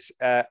tournament, it's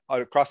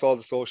across all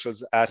the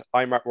socials at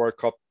IMARC World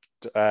Cup.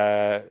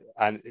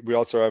 And we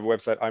also have a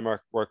website,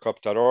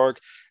 imarkworldcup.org.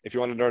 If you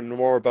want to learn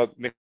more about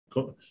mixed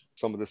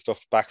some of the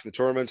stuff back from the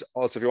tournament.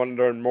 Also, if you want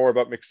to learn more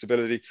about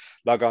mixed-ability,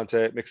 log on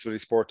to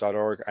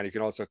mixedabilitysport.org, and you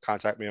can also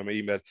contact me on my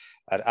email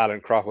at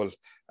alan.crockwell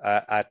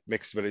at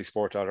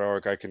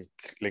mixedabilitysport.org. I can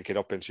link it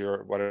up into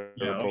your whatever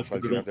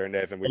profiles you have there,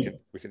 Nev, and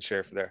we can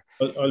share from there.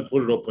 I'll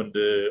put it up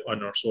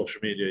on our social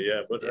media,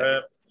 yeah. But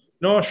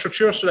no, sure,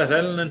 cheers to that,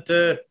 Alan,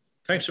 and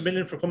thanks a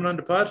million for coming on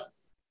the pod.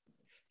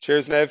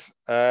 Cheers, Nev,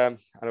 and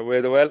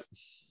away the well.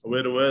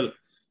 Away the well,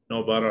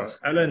 no bother.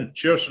 Alan,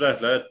 cheers to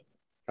that, lad.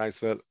 Thanks,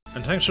 Will.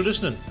 And thanks for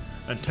listening.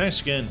 And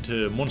thanks again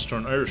to Munster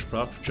and Irish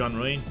prop, John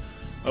Ryan.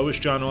 I wish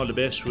John all the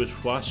best with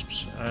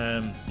Wasps.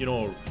 You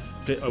know,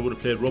 I would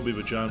have played rugby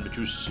with John, but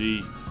used to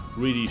see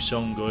really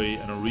sound guy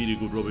and a really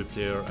good rugby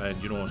player.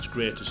 And, you know, it's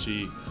great to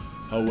see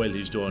how well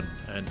he's done.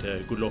 And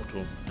good luck to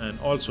him. And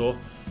also,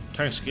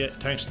 thanks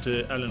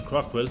to Alan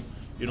Crockwell.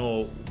 You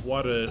know,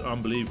 what an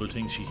unbelievable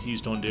things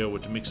he's done there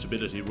with the mixed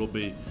ability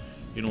rugby.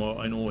 You know,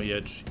 I know he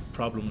had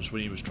problems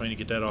when he was trying to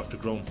get that off the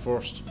ground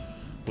first.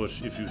 But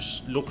if you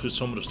looked at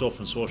some of the stuff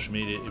on social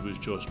media, it was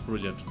just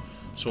brilliant.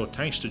 So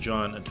thanks to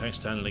John and thanks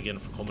to Alan again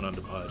for coming on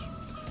the pod.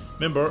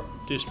 Remember,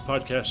 this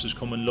podcast is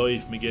coming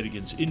live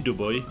McGettigans in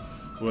Dubai,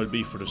 where I'll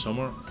be for the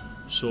summer.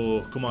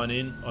 So come on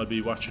in. I'll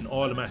be watching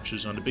all the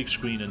matches on the big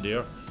screen in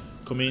there.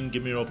 Come in,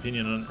 give me your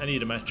opinion on any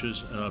of the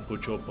matches, and I'll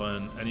put you up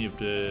on any of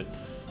the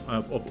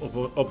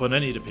up on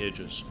any of the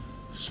pages.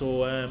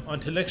 So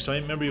until next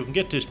time, remember you can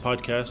get this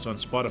podcast on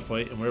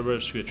Spotify and wherever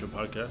else you get your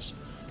podcasts.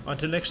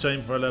 Until next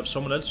time, where I'll have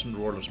someone else from the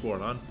world of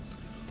sport on.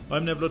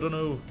 I'm Neville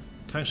O'Donoghue.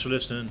 Thanks for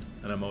listening,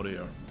 and I'm out of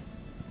here.